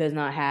he does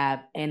not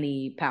have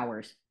any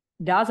powers.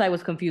 Dazai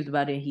was confused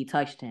about it. He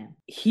touched him.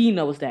 He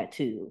knows that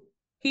too.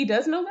 He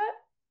does know that.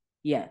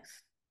 Yes.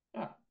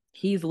 Oh,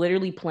 He's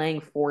literally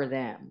playing for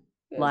them.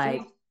 yeah, so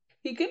Like,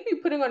 he could be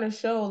putting on a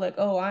show like,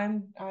 oh,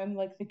 I'm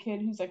like the kid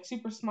who's like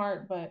super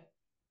smart, but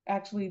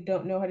actually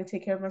don't know how to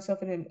take care of myself,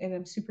 and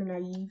I'm super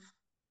naive.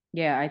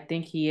 yeah, I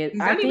think he is. He's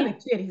not even a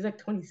kid. He's like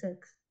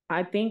 26.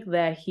 I think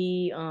that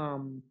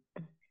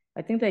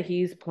I think that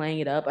he's playing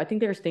it up. I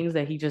think there's things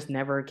that he just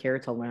never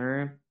cared to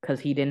learn because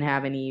he didn't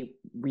have any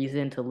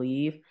reason to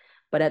leave.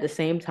 But at the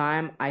same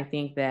time, I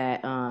think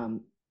that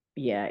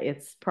yeah,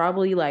 it's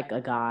probably like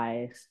a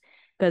guy's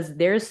because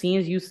there's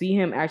scenes you see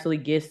him actually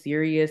get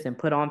serious and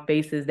put on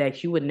faces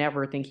that you would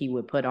never think he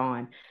would put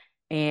on.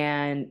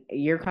 And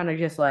you're kind of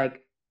just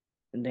like,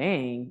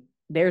 dang,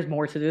 there's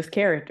more to this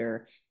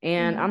character.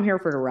 And I'm Mhm. here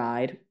for the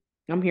ride.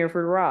 I'm here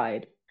for the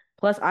ride.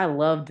 Plus, I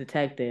love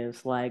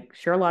detectives like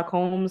Sherlock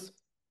Holmes,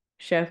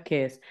 Chef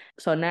Kiss.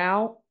 So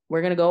now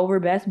we're gonna go over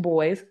best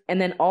boys, and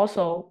then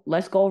also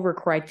let's go over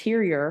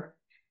criteria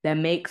that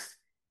makes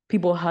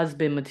people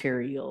husband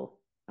material.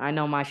 I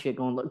know my shit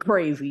gonna look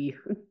crazy.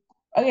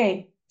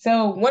 Okay,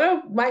 so one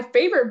of my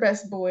favorite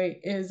best boy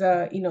is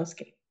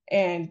Inosuke,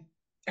 and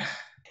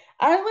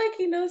I like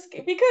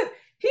Inosuke because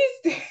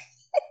he's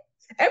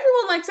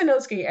everyone likes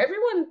Inosuke.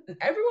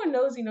 Everyone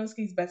knows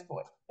Inosuke's best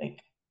boy. Like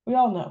we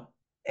all know.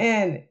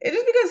 And it's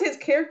just because his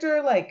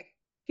character, like,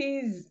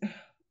 he's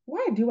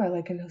why do I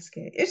like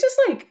Inosuke? It's just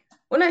like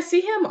when I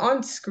see him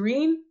on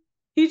screen,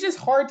 he's just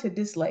hard to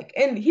dislike.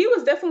 And he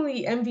was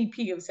definitely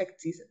MVP of the second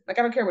season. Like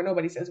I don't care what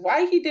nobody says.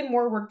 Why he did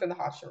more work than the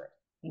Hashira.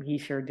 He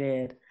sure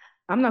did.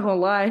 I'm not gonna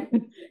lie.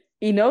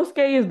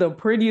 Inosuke is the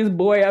prettiest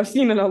boy I've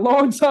seen in a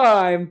long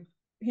time.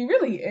 He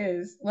really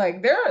is.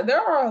 Like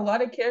there are a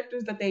lot of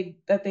characters that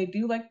they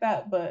do like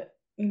that, but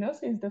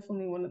Inosuke is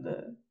definitely one of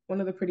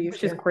the prettiest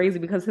Which is characters. crazy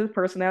because his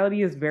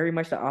personality is very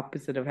much the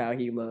opposite of how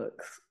he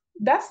looks.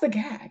 That's the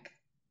gag.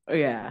 Oh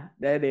yeah,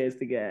 that is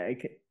the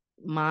gag.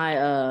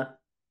 My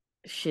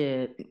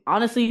shit.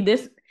 Honestly,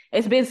 this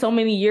it's been so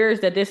many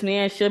years that this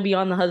man should be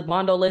on the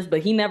husbando list,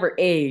 but he never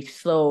aged.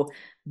 So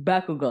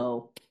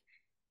Bakugo.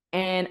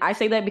 And I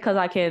say that because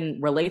I can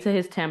relate to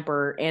his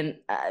temper, and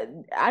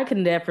I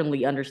can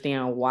definitely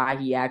understand why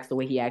he acts the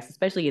way he acts,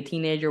 especially a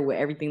teenager with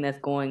everything that's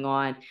going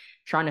on,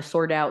 trying to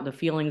sort out the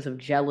feelings of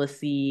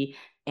jealousy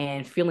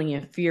and feeling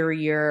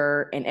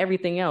inferior and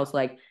everything else.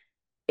 Like,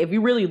 if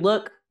you really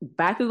look,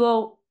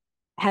 Bakugo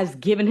has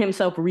given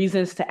himself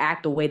reasons to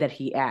act the way that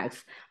he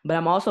acts. But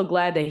I'm also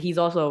glad that he's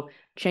also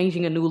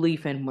changing a new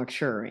leaf and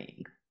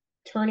maturing.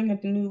 Turning a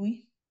new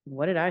leaf,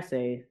 What did I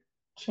say?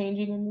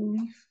 changing a new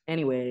leaf.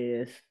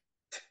 Anyways,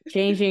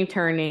 changing,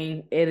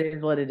 turning, it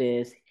is what it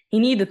is. He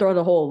need to throw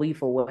the whole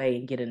leaf away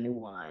and get a new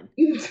one.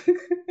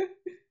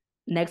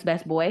 Next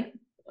best boy.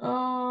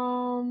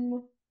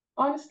 um,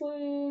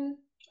 honestly,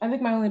 I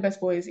think my only best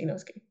boy is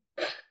Inosuke.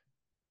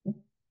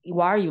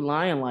 Why are you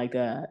lying like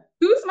that?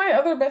 Who's my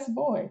other best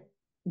boy?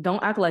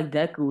 Don't act like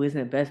Deku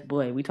isn't best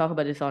boy. We talk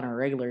about this on a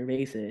regular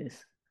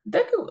basis.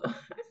 Deku.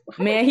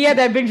 Man, he had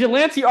that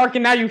vigilante arc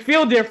and now you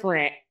feel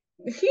different.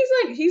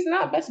 He's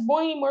not best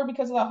boy anymore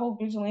because of that whole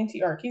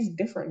vigilante arc. He's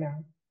different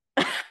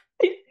now.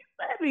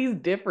 He's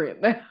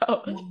different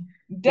now.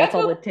 That's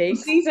all Deku it takes.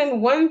 season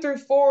 1 through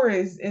 4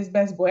 is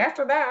best boy.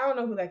 After that, I don't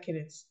know who that kid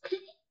is.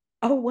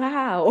 Oh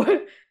wow.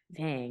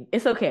 Dang.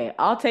 It's okay.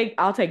 I'll take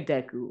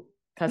Deku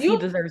because he You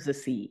deserves a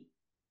seat.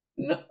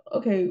 no,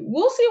 okay,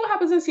 we'll see what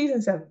happens in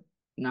season 7.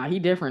 Nah, he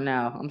different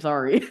now. I'm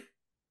sorry.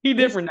 He It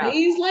different now.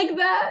 stays like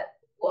that.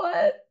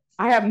 What?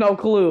 I have no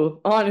clue.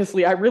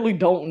 Honestly, I really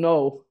don't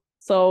know.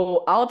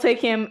 So I'll take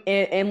him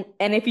and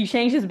if he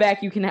changes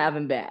back, you can have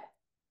him back.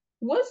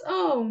 What's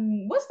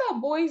that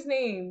boy's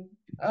name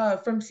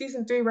from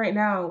season 3 right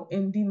now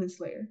in Demon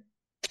Slayer?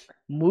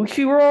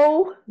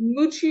 Muchiro?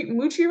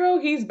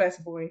 Muchiro, he's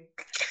best boy.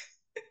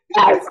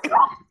 That's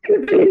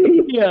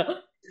yeah.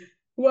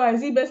 Why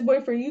is he best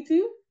boy for you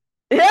too?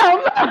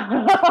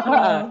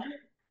 Yeah.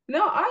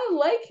 No, I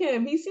like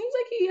him. He seems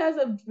like he has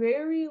a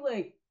very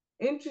like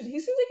interest. He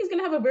seems like he's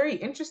gonna have a very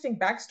interesting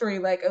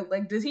backstory. Like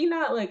does he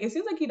not like? It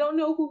seems like he don't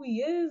know who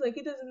he is. Like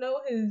he doesn't know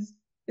his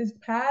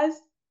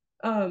past.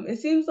 It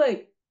seems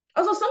like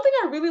also something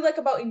I really like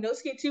about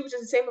Inosuke too, which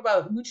is the same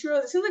about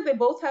Muchiro. It seems like they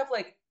both have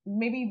like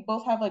maybe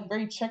both have like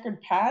very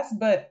checkered past,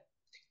 but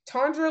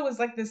Tanjiro is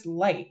like this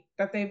light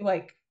that they're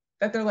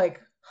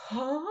like,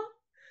 huh?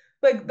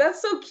 Like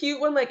that's so cute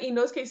when like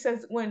Inosuke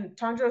says when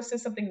Tanjiro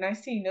says something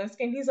nice to Inosuke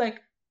and he's like,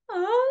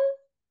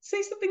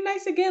 say something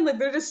nice again. Like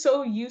they're just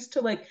so used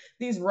to like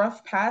these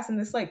rough pasts and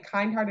this like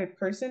kind-hearted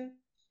person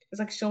is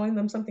like showing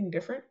them something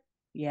different.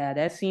 Yeah,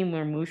 that scene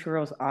where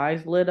Mushiro's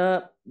eyes lit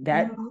up,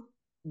 that Mhm.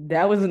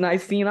 that was a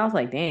nice scene. I was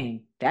like,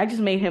 dang, that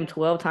just made him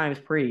 12 times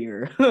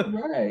prettier.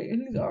 Right.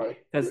 And he's already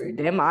Because great.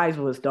 them eyes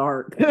was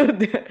dark.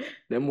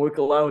 Them were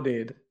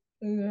clouded.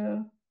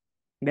 Yeah.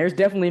 There's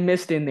definitely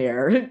mist in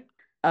there.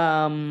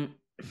 Um,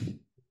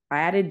 I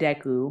added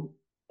Deku.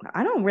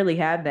 I don't really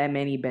have that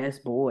many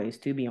best boys,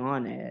 to be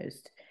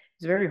honest.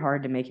 It's very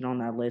hard to make it on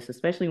that list,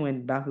 especially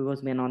when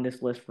Bakugo's been on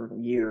this list for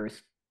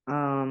years.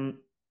 Um,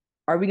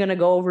 are we gonna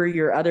go over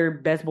your other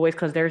best boys?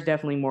 Because there's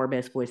definitely more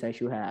best boys that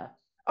you have.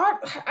 I'm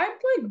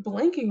like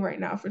blanking right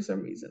now for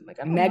some reason. Like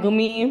I don't know.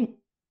 Megumi,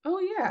 Oh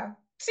yeah.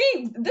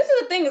 See, this is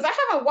the thing is I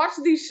haven't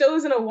watched these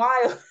shows in a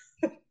while.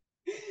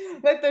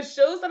 Like the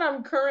shows that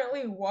I'm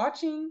currently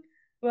watching,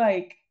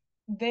 like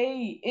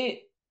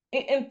it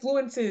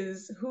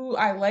influences who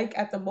I like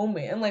at the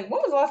moment. And like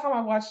when was the last time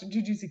I watched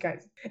Jujutsu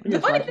Kaisen? we The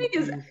just funny watched thing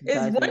Jujutsu is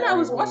Kaisen when the I other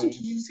was watching day.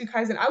 Jujutsu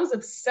Kaisen, I was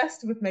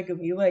obsessed with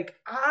Megumi. Like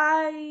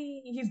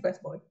he's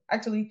best boy.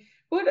 Actually,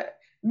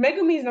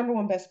 Megumi's number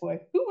one best boy.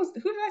 Who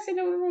did I say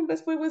number one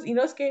best boy was?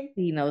 Inosuke?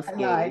 I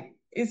lied. Inosuke.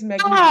 It's Megumi.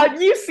 Ah,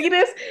 you see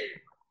this?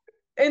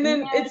 And Man,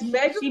 then it's she be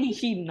Megumi.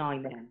 cheating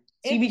on them.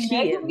 She It's be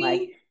cheating.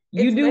 Like Megumi.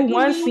 you It's do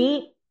one Megumi.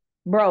 scene,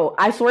 bro.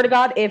 I swear to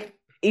God, if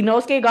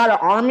Inosuke got an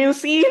army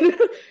scene,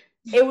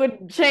 it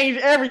would change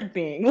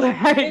everything. It's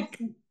Like,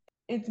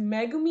 it's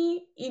Megumi,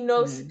 mhm,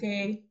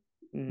 Inosuke,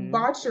 mhm.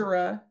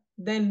 Bachira,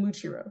 then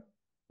Muchiro.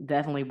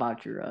 Definitely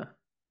Bachira.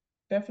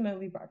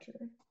 Definitely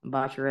Bachira.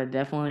 Bachira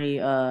definitely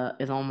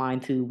is on mine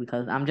too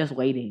because I'm just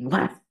waiting.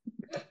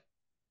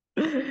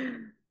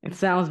 It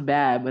sounds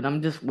bad, but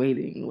I'm just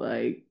waiting.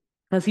 Like,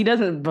 because he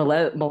doesn't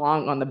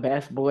belong on the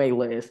best boy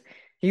list.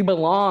 He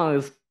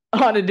belongs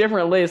on a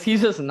different list.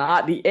 He's just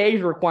not the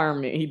age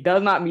requirement. He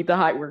does not meet the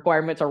height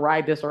requirement to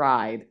ride this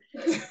ride.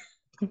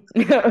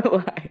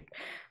 Like,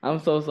 I'm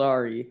so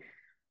sorry.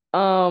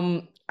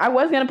 I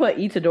was gonna put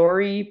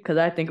Itadori because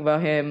I think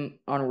about him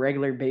on a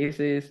regular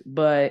basis,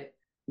 but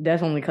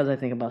that's only because I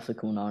think about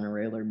Sukuna on a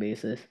regular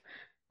basis.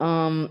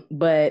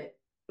 But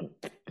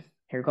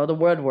here go the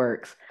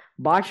woodworks.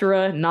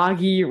 Bachira,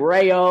 Nagi,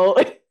 Rayo.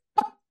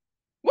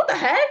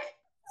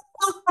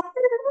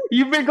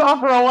 You've been gone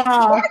for a Why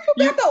while.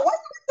 you got the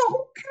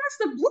whole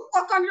cast of Blue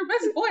Lock on your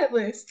best boy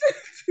list?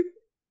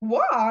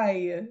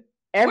 Why?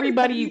 What is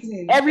the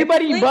reason?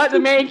 Everybody Explain but the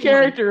to main me.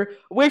 character.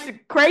 Which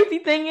crazy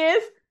thing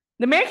is,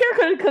 the main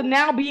character could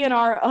now be in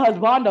our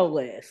husbando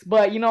list,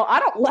 but I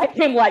don't like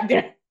him like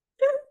that.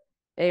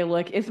 Hey,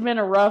 look, it's been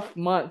a rough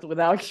month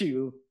without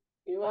you.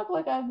 You act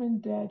like I've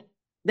been dead.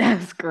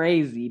 That's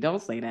crazy.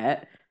 Don't say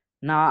that.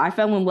 Nah, I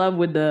fell in love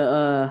with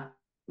a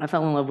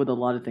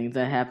lot of things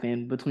that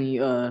happened between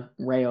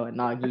Rayo and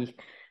Nagi.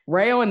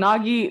 Rayo and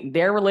Nagi,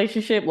 their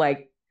relationship,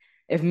 like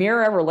if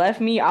Mira ever left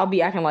me, I'll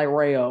be acting like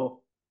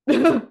Rayo.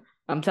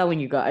 I'm telling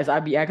you guys,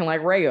 I'd be acting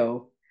like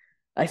Rayo.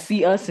 I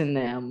see us in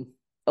them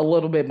a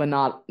little bit, but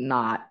not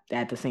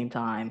at the same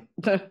time.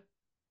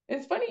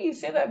 It's funny you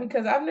say that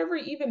because I've never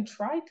even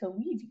tried to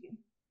leave you.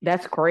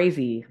 That's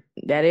crazy.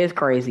 That is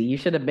crazy. You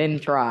should have been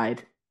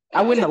tried.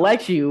 I wouldn't have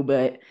let you,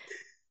 but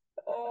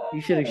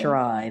you should have Uh,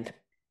 tried.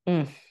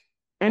 Mm.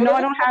 And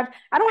what no, other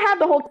I don't have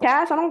the whole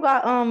cast. I don't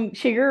got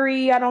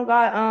Shiguri. I don't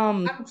got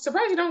I'm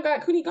surprised you don't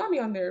got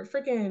Kunigami on there.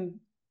 Freaking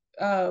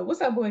what's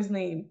that boy's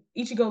name?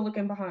 Ichigo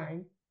looking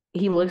behind.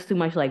 he looks too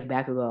much like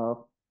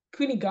Bakugo.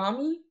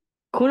 Kunigami?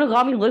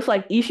 Kunigami looks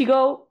like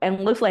Ishigo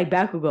and looks like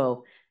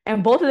Bakugo.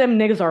 And both of them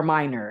niggas are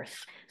minors.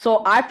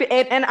 So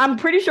and I'm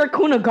pretty sure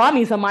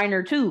Kunigami's a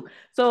minor too.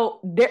 So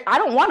I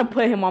don't want to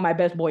put him on my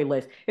best boy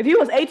list. If he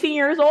was 18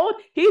 years old,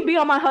 he'd be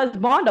on my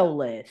husbando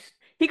list.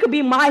 He could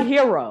be my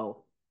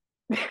hero.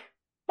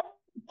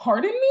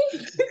 Pardon me?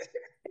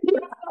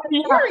 What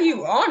Yeah. are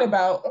you on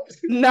about?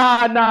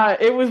 Nah.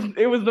 It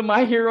was the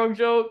My Hero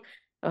joke.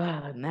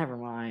 Never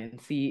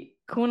mind. See,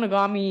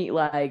 Kunigami,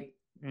 like,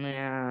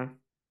 yeah,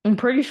 I'm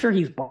pretty sure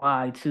he's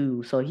bi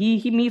too. So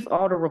he meets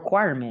all the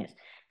requirements.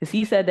 Because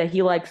he said that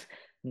he likes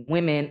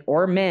women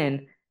or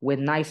men with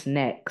nice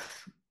necks.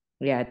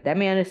 Yeah, that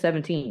man is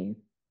 17.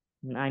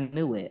 I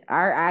knew it.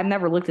 I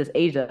never looked his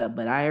age up,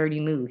 but I already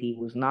knew he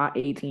was not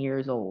 18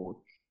 years old.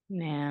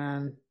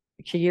 Man,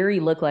 Chihiri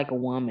looked like a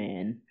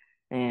woman.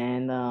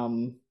 And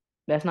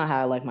that's not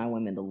how I like my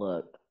women to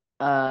look.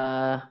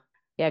 Uh,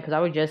 yeah, because I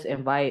would just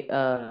invite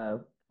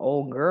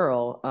old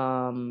girl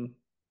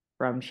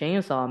from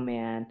Chainsaw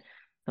Man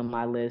to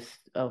my list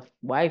of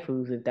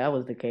waifus if that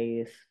was the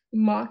case.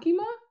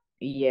 Makima?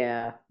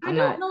 Yeah, I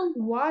don't know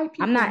why I'm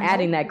people not like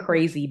adding that her.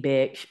 crazy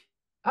bitch.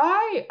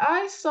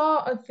 I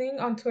saw a thing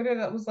on Twitter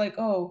that was like,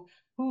 oh,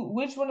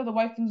 which one of the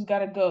waifus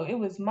gotta go? It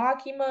was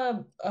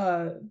Makima,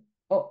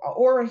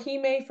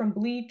 Orihime from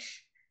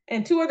Bleach,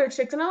 and two other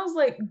chicks, and I was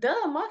like, duh,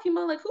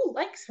 Makima, like who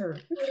likes her?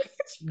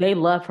 They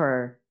love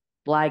her.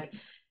 Like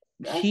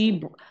That's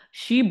she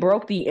she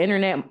broke the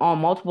internet on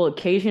multiple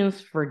occasions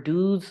for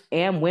dudes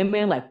and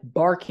women like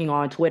barking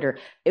on Twitter.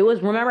 It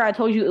was remember I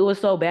told you it was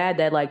so bad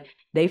that like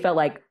they felt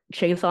like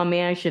Chainsaw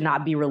Man should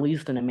not be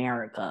released in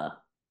America.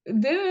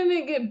 didn't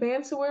it get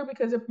banned somewhere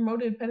because it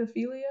promoted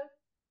pedophilia?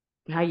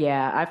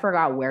 Yeah, I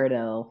forgot where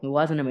though. It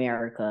wasn't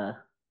America.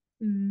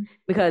 Mm.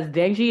 Because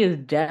Denji is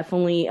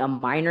definitely a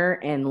minor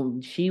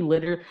and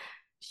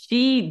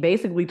she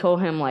basically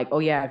told him like, "Oh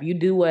yeah, if you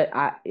do what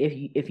I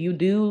if you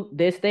do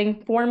this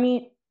thing for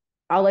me,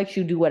 I'll let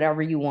you do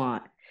whatever you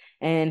want."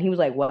 And he was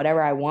like,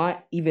 "Whatever I want,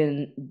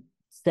 even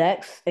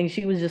sex." And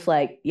she was just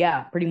like,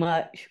 "Yeah, pretty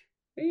much."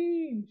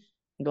 Sheesh.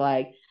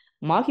 Like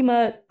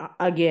Makima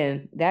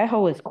again, that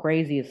hoe is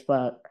crazy as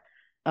fuck.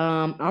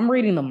 I'm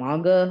reading the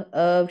manga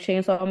of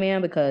Chainsaw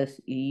Man because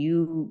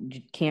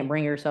can't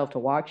bring yourself to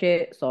watch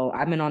it. So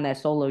I've been on that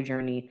solo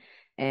journey,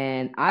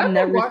 and I've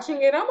been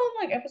watching it. I'm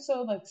on like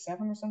episode like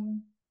 7 or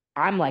something.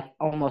 I'm like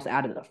almost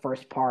out of the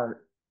first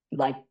part.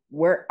 Like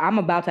where I'm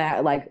about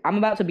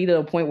to be to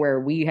the point where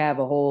we have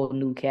a whole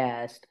new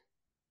cast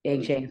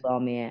in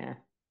Chainsaw Man.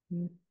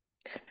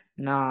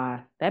 Nah,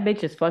 that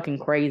bitch is fucking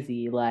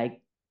crazy.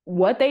 Like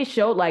what they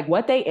showed, like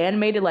what they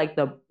animated, like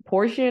the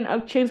portion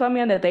of Chainsaw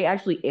Man that they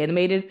actually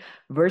animated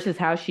versus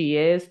how she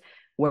is,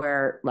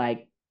 where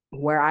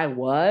I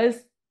was,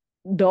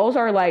 those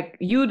are like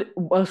you'd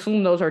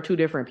assume those are two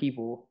different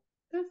people.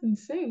 That's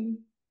insane.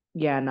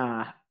 Yeah,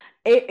 nah.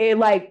 It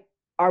like,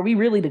 are we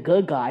really the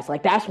good guys?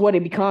 Like that's what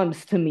it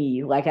becomes to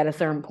me. Like at a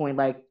certain point,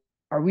 like,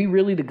 are we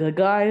really the good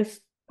guys?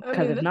 I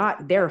Because mean, if that's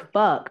not, they're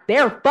fucked.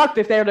 They're fucked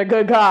if they're the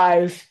good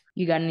guys.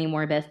 You got any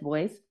more best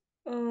boys?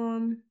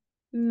 um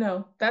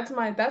no, that's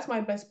my best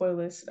boy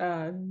list.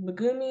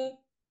 Megumi,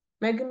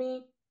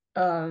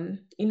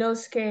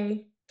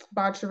 Inosuke,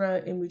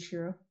 Bachira, and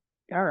Muchiro.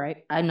 All right.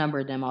 I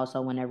numbered them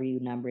also whenever you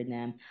numbered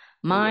them. Yeah.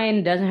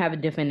 Mine doesn't have a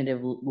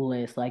definitive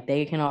list. Like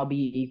they can all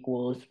be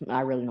equals.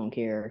 I really don't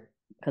care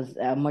because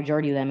a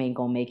majority of them ain't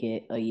gonna make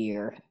it a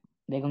year.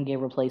 They're gonna get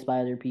replaced by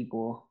other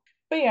people.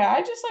 But yeah,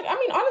 I just like, I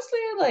mean, honestly,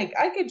 like,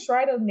 I could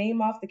try to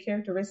name off the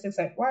characteristics,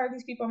 like, why are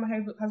these people on my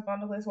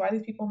husband list? Why are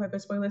these people on my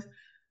best boy list?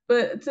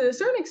 But to a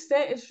certain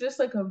extent, it's just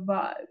like a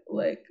vibe.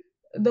 Like,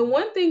 the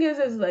one thing is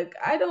like,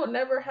 I don't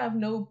never have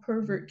no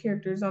pervert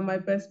characters on my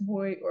best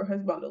boy or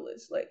husband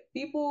list. Like,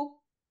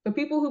 the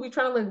people who be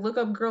trying to like look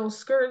up girls'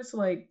 skirts,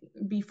 like,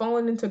 be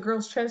falling into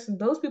girls' chests, and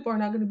those people are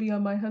not going to be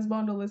on my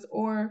husband list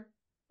or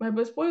my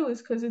best boy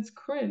list because it's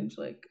cringe.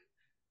 Like,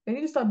 They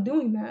need to stop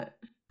doing that.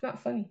 It's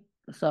not funny.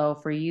 So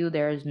for you,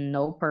 there's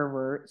no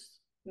perverts.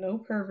 No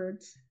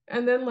perverts.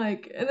 And then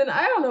and then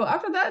I don't know.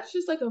 After that, it's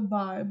just like a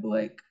vibe.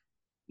 Like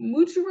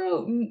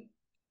Muchiro,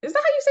 is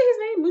that how you say his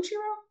name?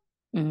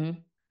 Muchiro? Hmm.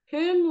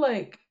 Him,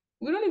 like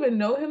we don't even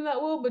know him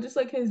that well, but just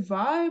like his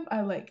vibe,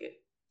 I like it.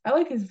 I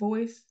like his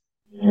voice.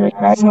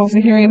 Guys, I was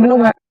hearing him in a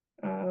while.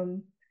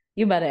 Um,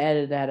 You better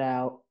edit that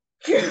out.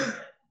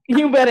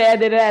 You better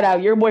edit that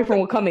out. Your boyfriend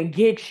will come and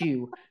get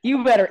you.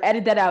 You better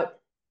edit that out.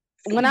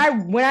 When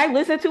I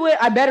listen to it,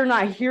 I better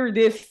not hear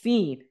this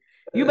scene.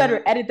 You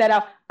better edit that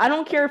out. I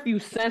don't care if you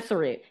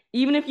censor it.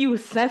 Even if you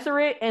censor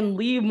it and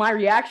leave my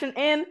reaction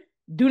in,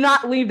 do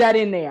not leave that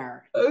in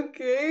there.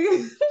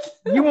 okay.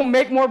 You will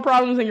make more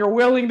problems than you're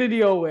willing to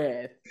deal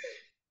with.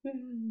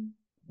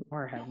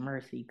 Lord have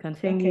mercy. Okay.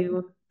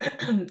 Continue.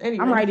 I'm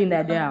Anyways. writing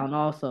that down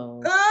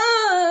also.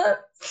 Ah!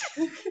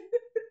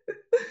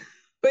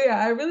 But yeah,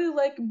 I really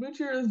like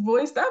Butcher's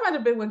voice. That might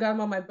have been what got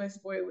him on my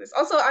best boy list.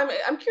 Also,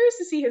 I'm curious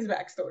to see his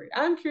backstory.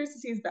 I'm curious to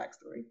see his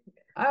backstory.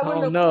 I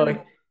want to Oh know what kind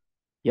no. of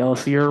Y'all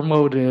see your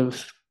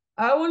motives.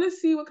 I want to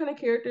see what kind of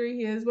character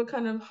he is, what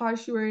kind of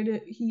harsh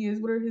rated he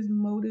is, what are his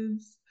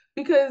motives?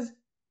 Because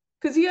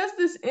he had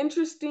this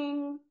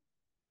interesting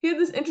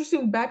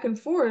back and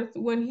forth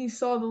when he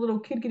saw the little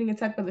kid getting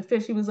attacked by the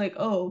fish. He was like,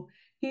 "Oh,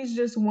 he's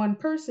just one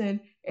person,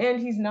 and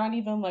he's not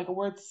even like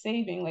worth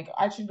saving. Like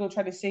I should go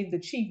try to save the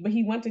chief." But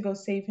he went to go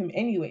save him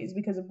anyways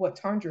because of what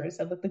Tanjiro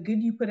said. Like the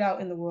good you put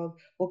out in the world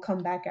will come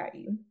back at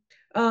you.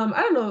 I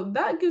don't know.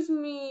 That gives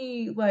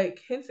me like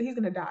hints that he's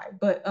gonna die.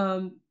 But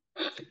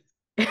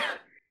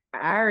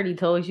I already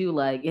told you,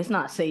 like, it's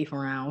not safe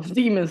around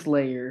Demon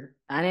Slayer.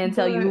 I didn't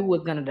tell you who but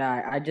was gonna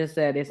die. I just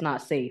said it's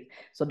not safe.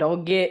 So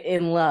don't get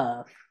in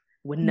love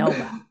with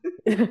nobody.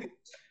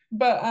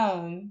 but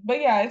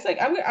yeah, it's like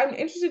I'm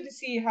interested to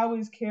see how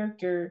his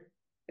character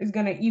is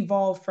gonna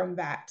evolve from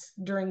that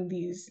during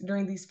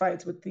these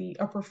fights with the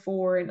upper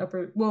four and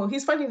upper. Well,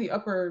 he's fighting the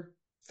upper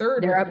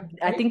third They're right up. now,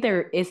 I right? think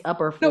there is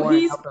upper No, four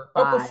and he's upper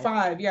upper five.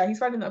 five. Yeah, he's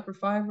fighting the upper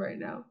five right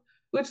now,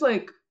 which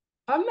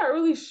I'm not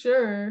really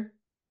sure.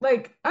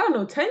 Like I don't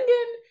know,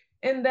 Tengen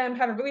and them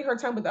had a really hard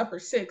time with the upper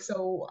six.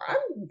 So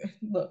I'm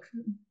look,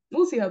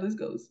 we'll see how this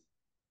goes.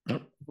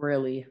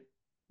 Really,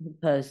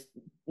 because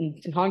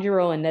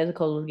Hanjiro and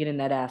Nezuko was getting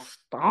that ass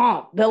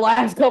stomped the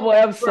last couple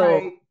episodes.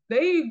 Right.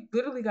 They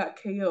literally got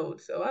KO'd,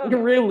 so I don't know.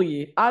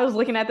 Really, I was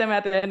looking at them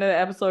at the end of the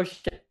episode,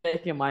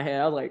 shaking my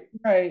head. I was like,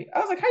 Right. I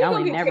was like, how you y'all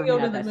gonna ain't get never been KO'd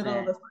in at the that middle of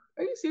sad. the fight?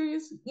 Are you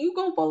serious? You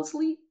gonna fall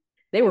asleep?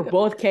 They were Get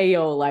both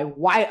KO, like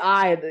white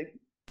eyed, ding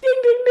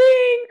ding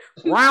ding,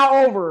 the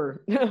round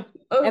over.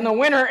 And the Ugh.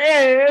 winner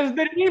is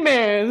the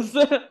demons.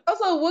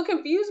 Also, what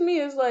confused me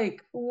is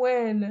like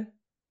when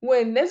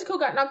Nezuko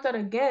got knocked out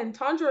again,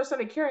 Tanjiro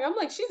started carrying. I'm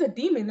like, she's a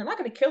demon. They're not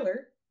gonna kill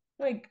her.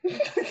 Like,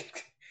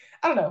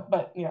 I don't know,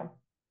 but yeah.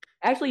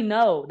 Actually,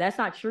 no, that's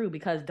not true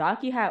because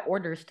Daki had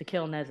orders to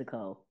kill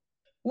Nezuko.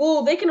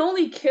 Well, they can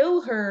only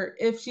kill her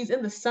if she's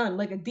in the sun.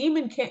 Like a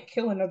demon can't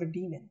kill another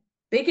demon.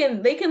 They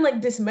can like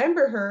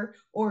dismember her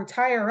or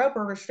tie her up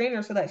or restrain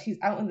her so that she's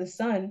out in the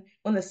sun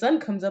when the sun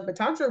comes up, but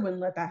Tanjiro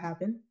wouldn't let that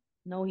happen.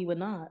 No, he would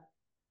not.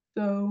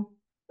 So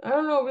I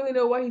don't know really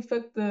know why he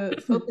felt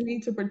the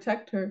need to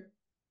protect her.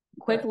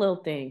 Quick But little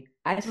thing.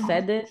 uh-huh. I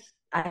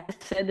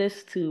said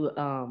this to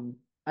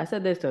I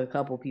said this to a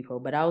couple people,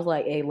 but I was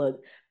like, hey,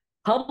 look,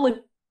 public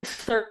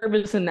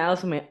service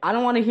announcement. I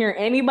don't want to hear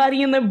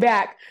anybody in the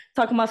back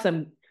talking about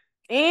some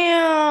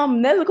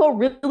damn Nezuko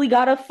really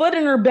got a foot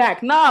in her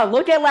back. Nah,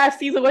 look at last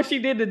season what she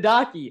did to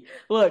Daki.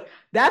 Look,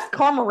 that's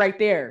karma right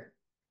there.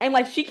 And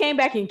like she came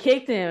back and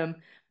kicked him,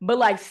 but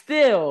like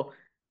still,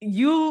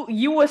 you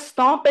was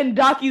stomping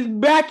Daki's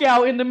back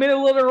out in the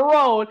middle of the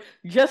road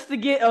just to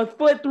get a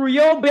foot through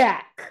your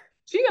back.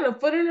 She got a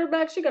foot in her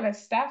back. She got a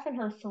staff in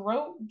her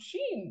throat.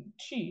 She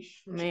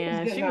was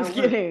Man, getting she was that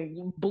work.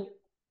 getting.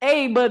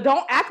 Hey, but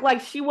don't act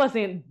like she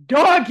wasn't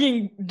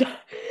dogging.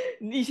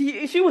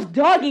 She was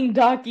dogging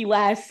Donkey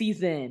last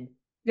season.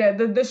 Yeah,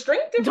 the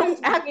strength difference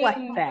Don't act like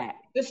between that.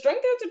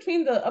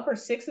 the upper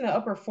six and the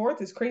upper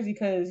fourth is crazy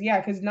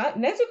because not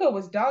Nezuko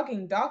was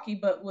dogging Daki,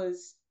 but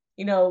was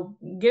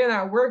getting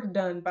that work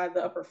done by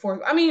the upper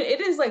fourth. I mean,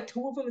 it is like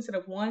two of them instead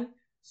of one.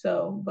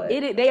 So, but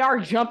They are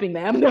jumping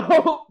them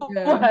though.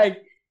 yeah,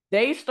 Like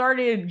they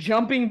started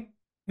jumping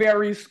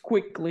very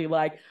quickly.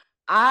 Like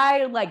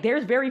I like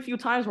there's very few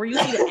times where you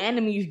see the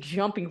enemies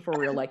jumping for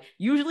real. Like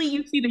usually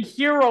you see the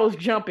heroes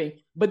jumping,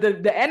 but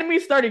the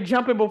enemies started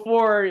jumping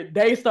before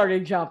they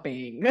started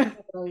jumping.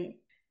 um,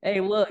 Hey,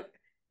 look,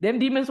 them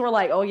demons were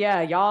like, "Oh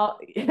yeah, y'all,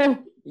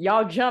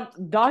 y'all jumped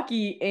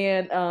Doki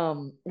and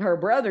her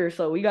brother,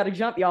 so we got to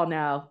jump y'all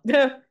now."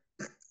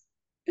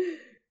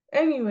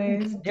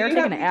 anyways, They're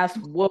taking an ass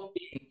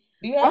whooping.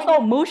 do you have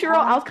Also, any Mushiro,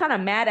 I was kind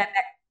of mad at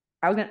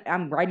that.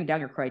 I'm writing down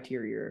your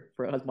criteria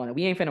for a husband.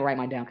 We ain't finna write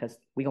mine down because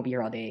we gonna be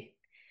here all day.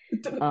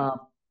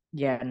 Um,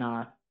 yeah,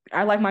 nah.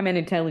 I like my men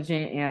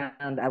intelligent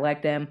and I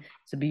like them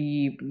to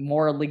be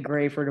morally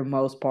gray for the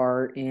most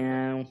part,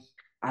 and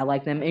I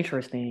like them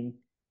interesting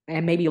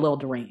and maybe a little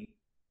deranged.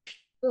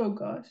 oh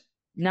gosh.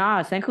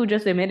 Nah, Senku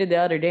just admitted the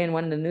other day in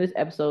one of the news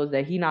episodes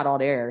that he not all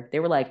there. They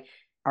were like,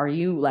 "Are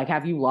you like,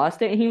 have you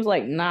lost it?" And he was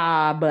like,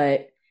 "Nah,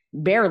 but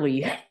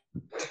barely."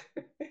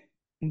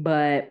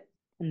 But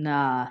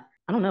nah,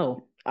 I don't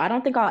know. I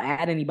don't think I'll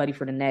add anybody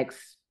for the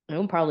next.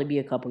 It'll probably be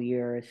a couple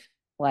years.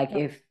 Like Oh,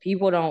 if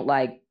people don't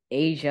like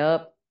age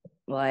up,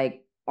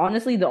 like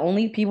honestly, the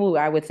only people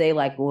I would say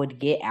like would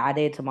get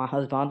added to my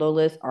husbando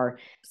list are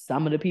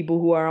some of the people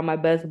who are on my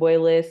best boy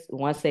list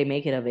once they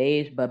make it of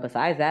age. But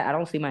besides that, I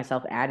don't see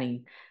myself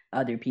adding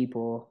other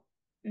people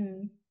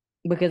mm.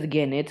 because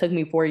again, it took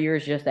me 4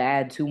 years just to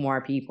add two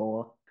more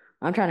people.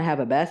 I'm trying to have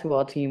a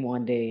basketball team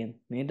one day, and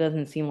it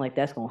doesn't seem like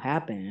that's gonna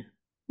happen.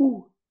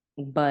 Whew.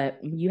 But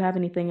you have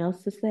anything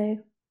else to say?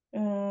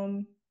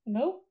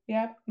 Nope.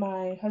 Yep.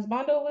 My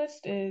husbando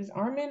list is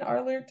Armin,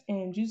 Arlert,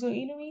 and Juzo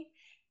Inui.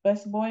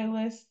 Best boy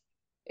list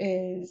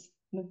is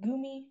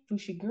Megumi,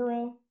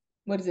 Fushiguro.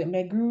 What is it?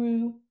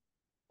 Meguru,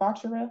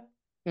 Bachara.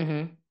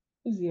 Mm-hmm.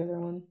 Who's the other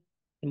one?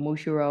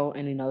 Mushiro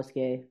and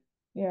Inosuke.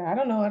 Yeah, I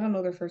don't know. I don't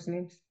know their first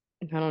names.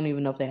 I don't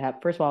even know if they have.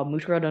 First of all,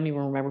 Mushiro don't even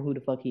remember who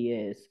the fuck he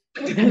is.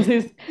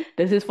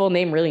 Does his full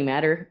name really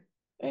matter?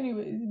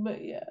 Anyways,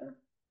 but yeah.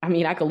 I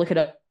mean, I could look it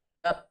up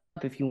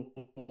if you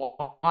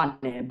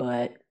want it,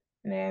 but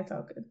Nah, it's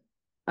all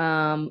good.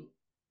 um,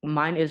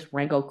 mine is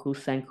Rengoku,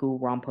 Senku,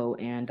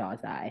 Rampo, and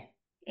Dazai.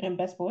 And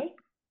best boy?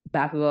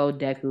 Bakugo,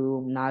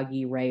 Deku,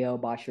 Nagi, Reo,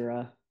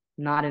 Bashira.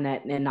 Not in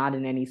that, and not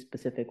in any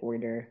specific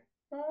order.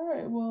 All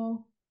right.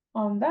 Well,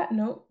 on that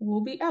note,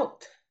 we'll be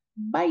out.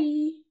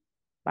 Bye.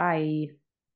 Bye.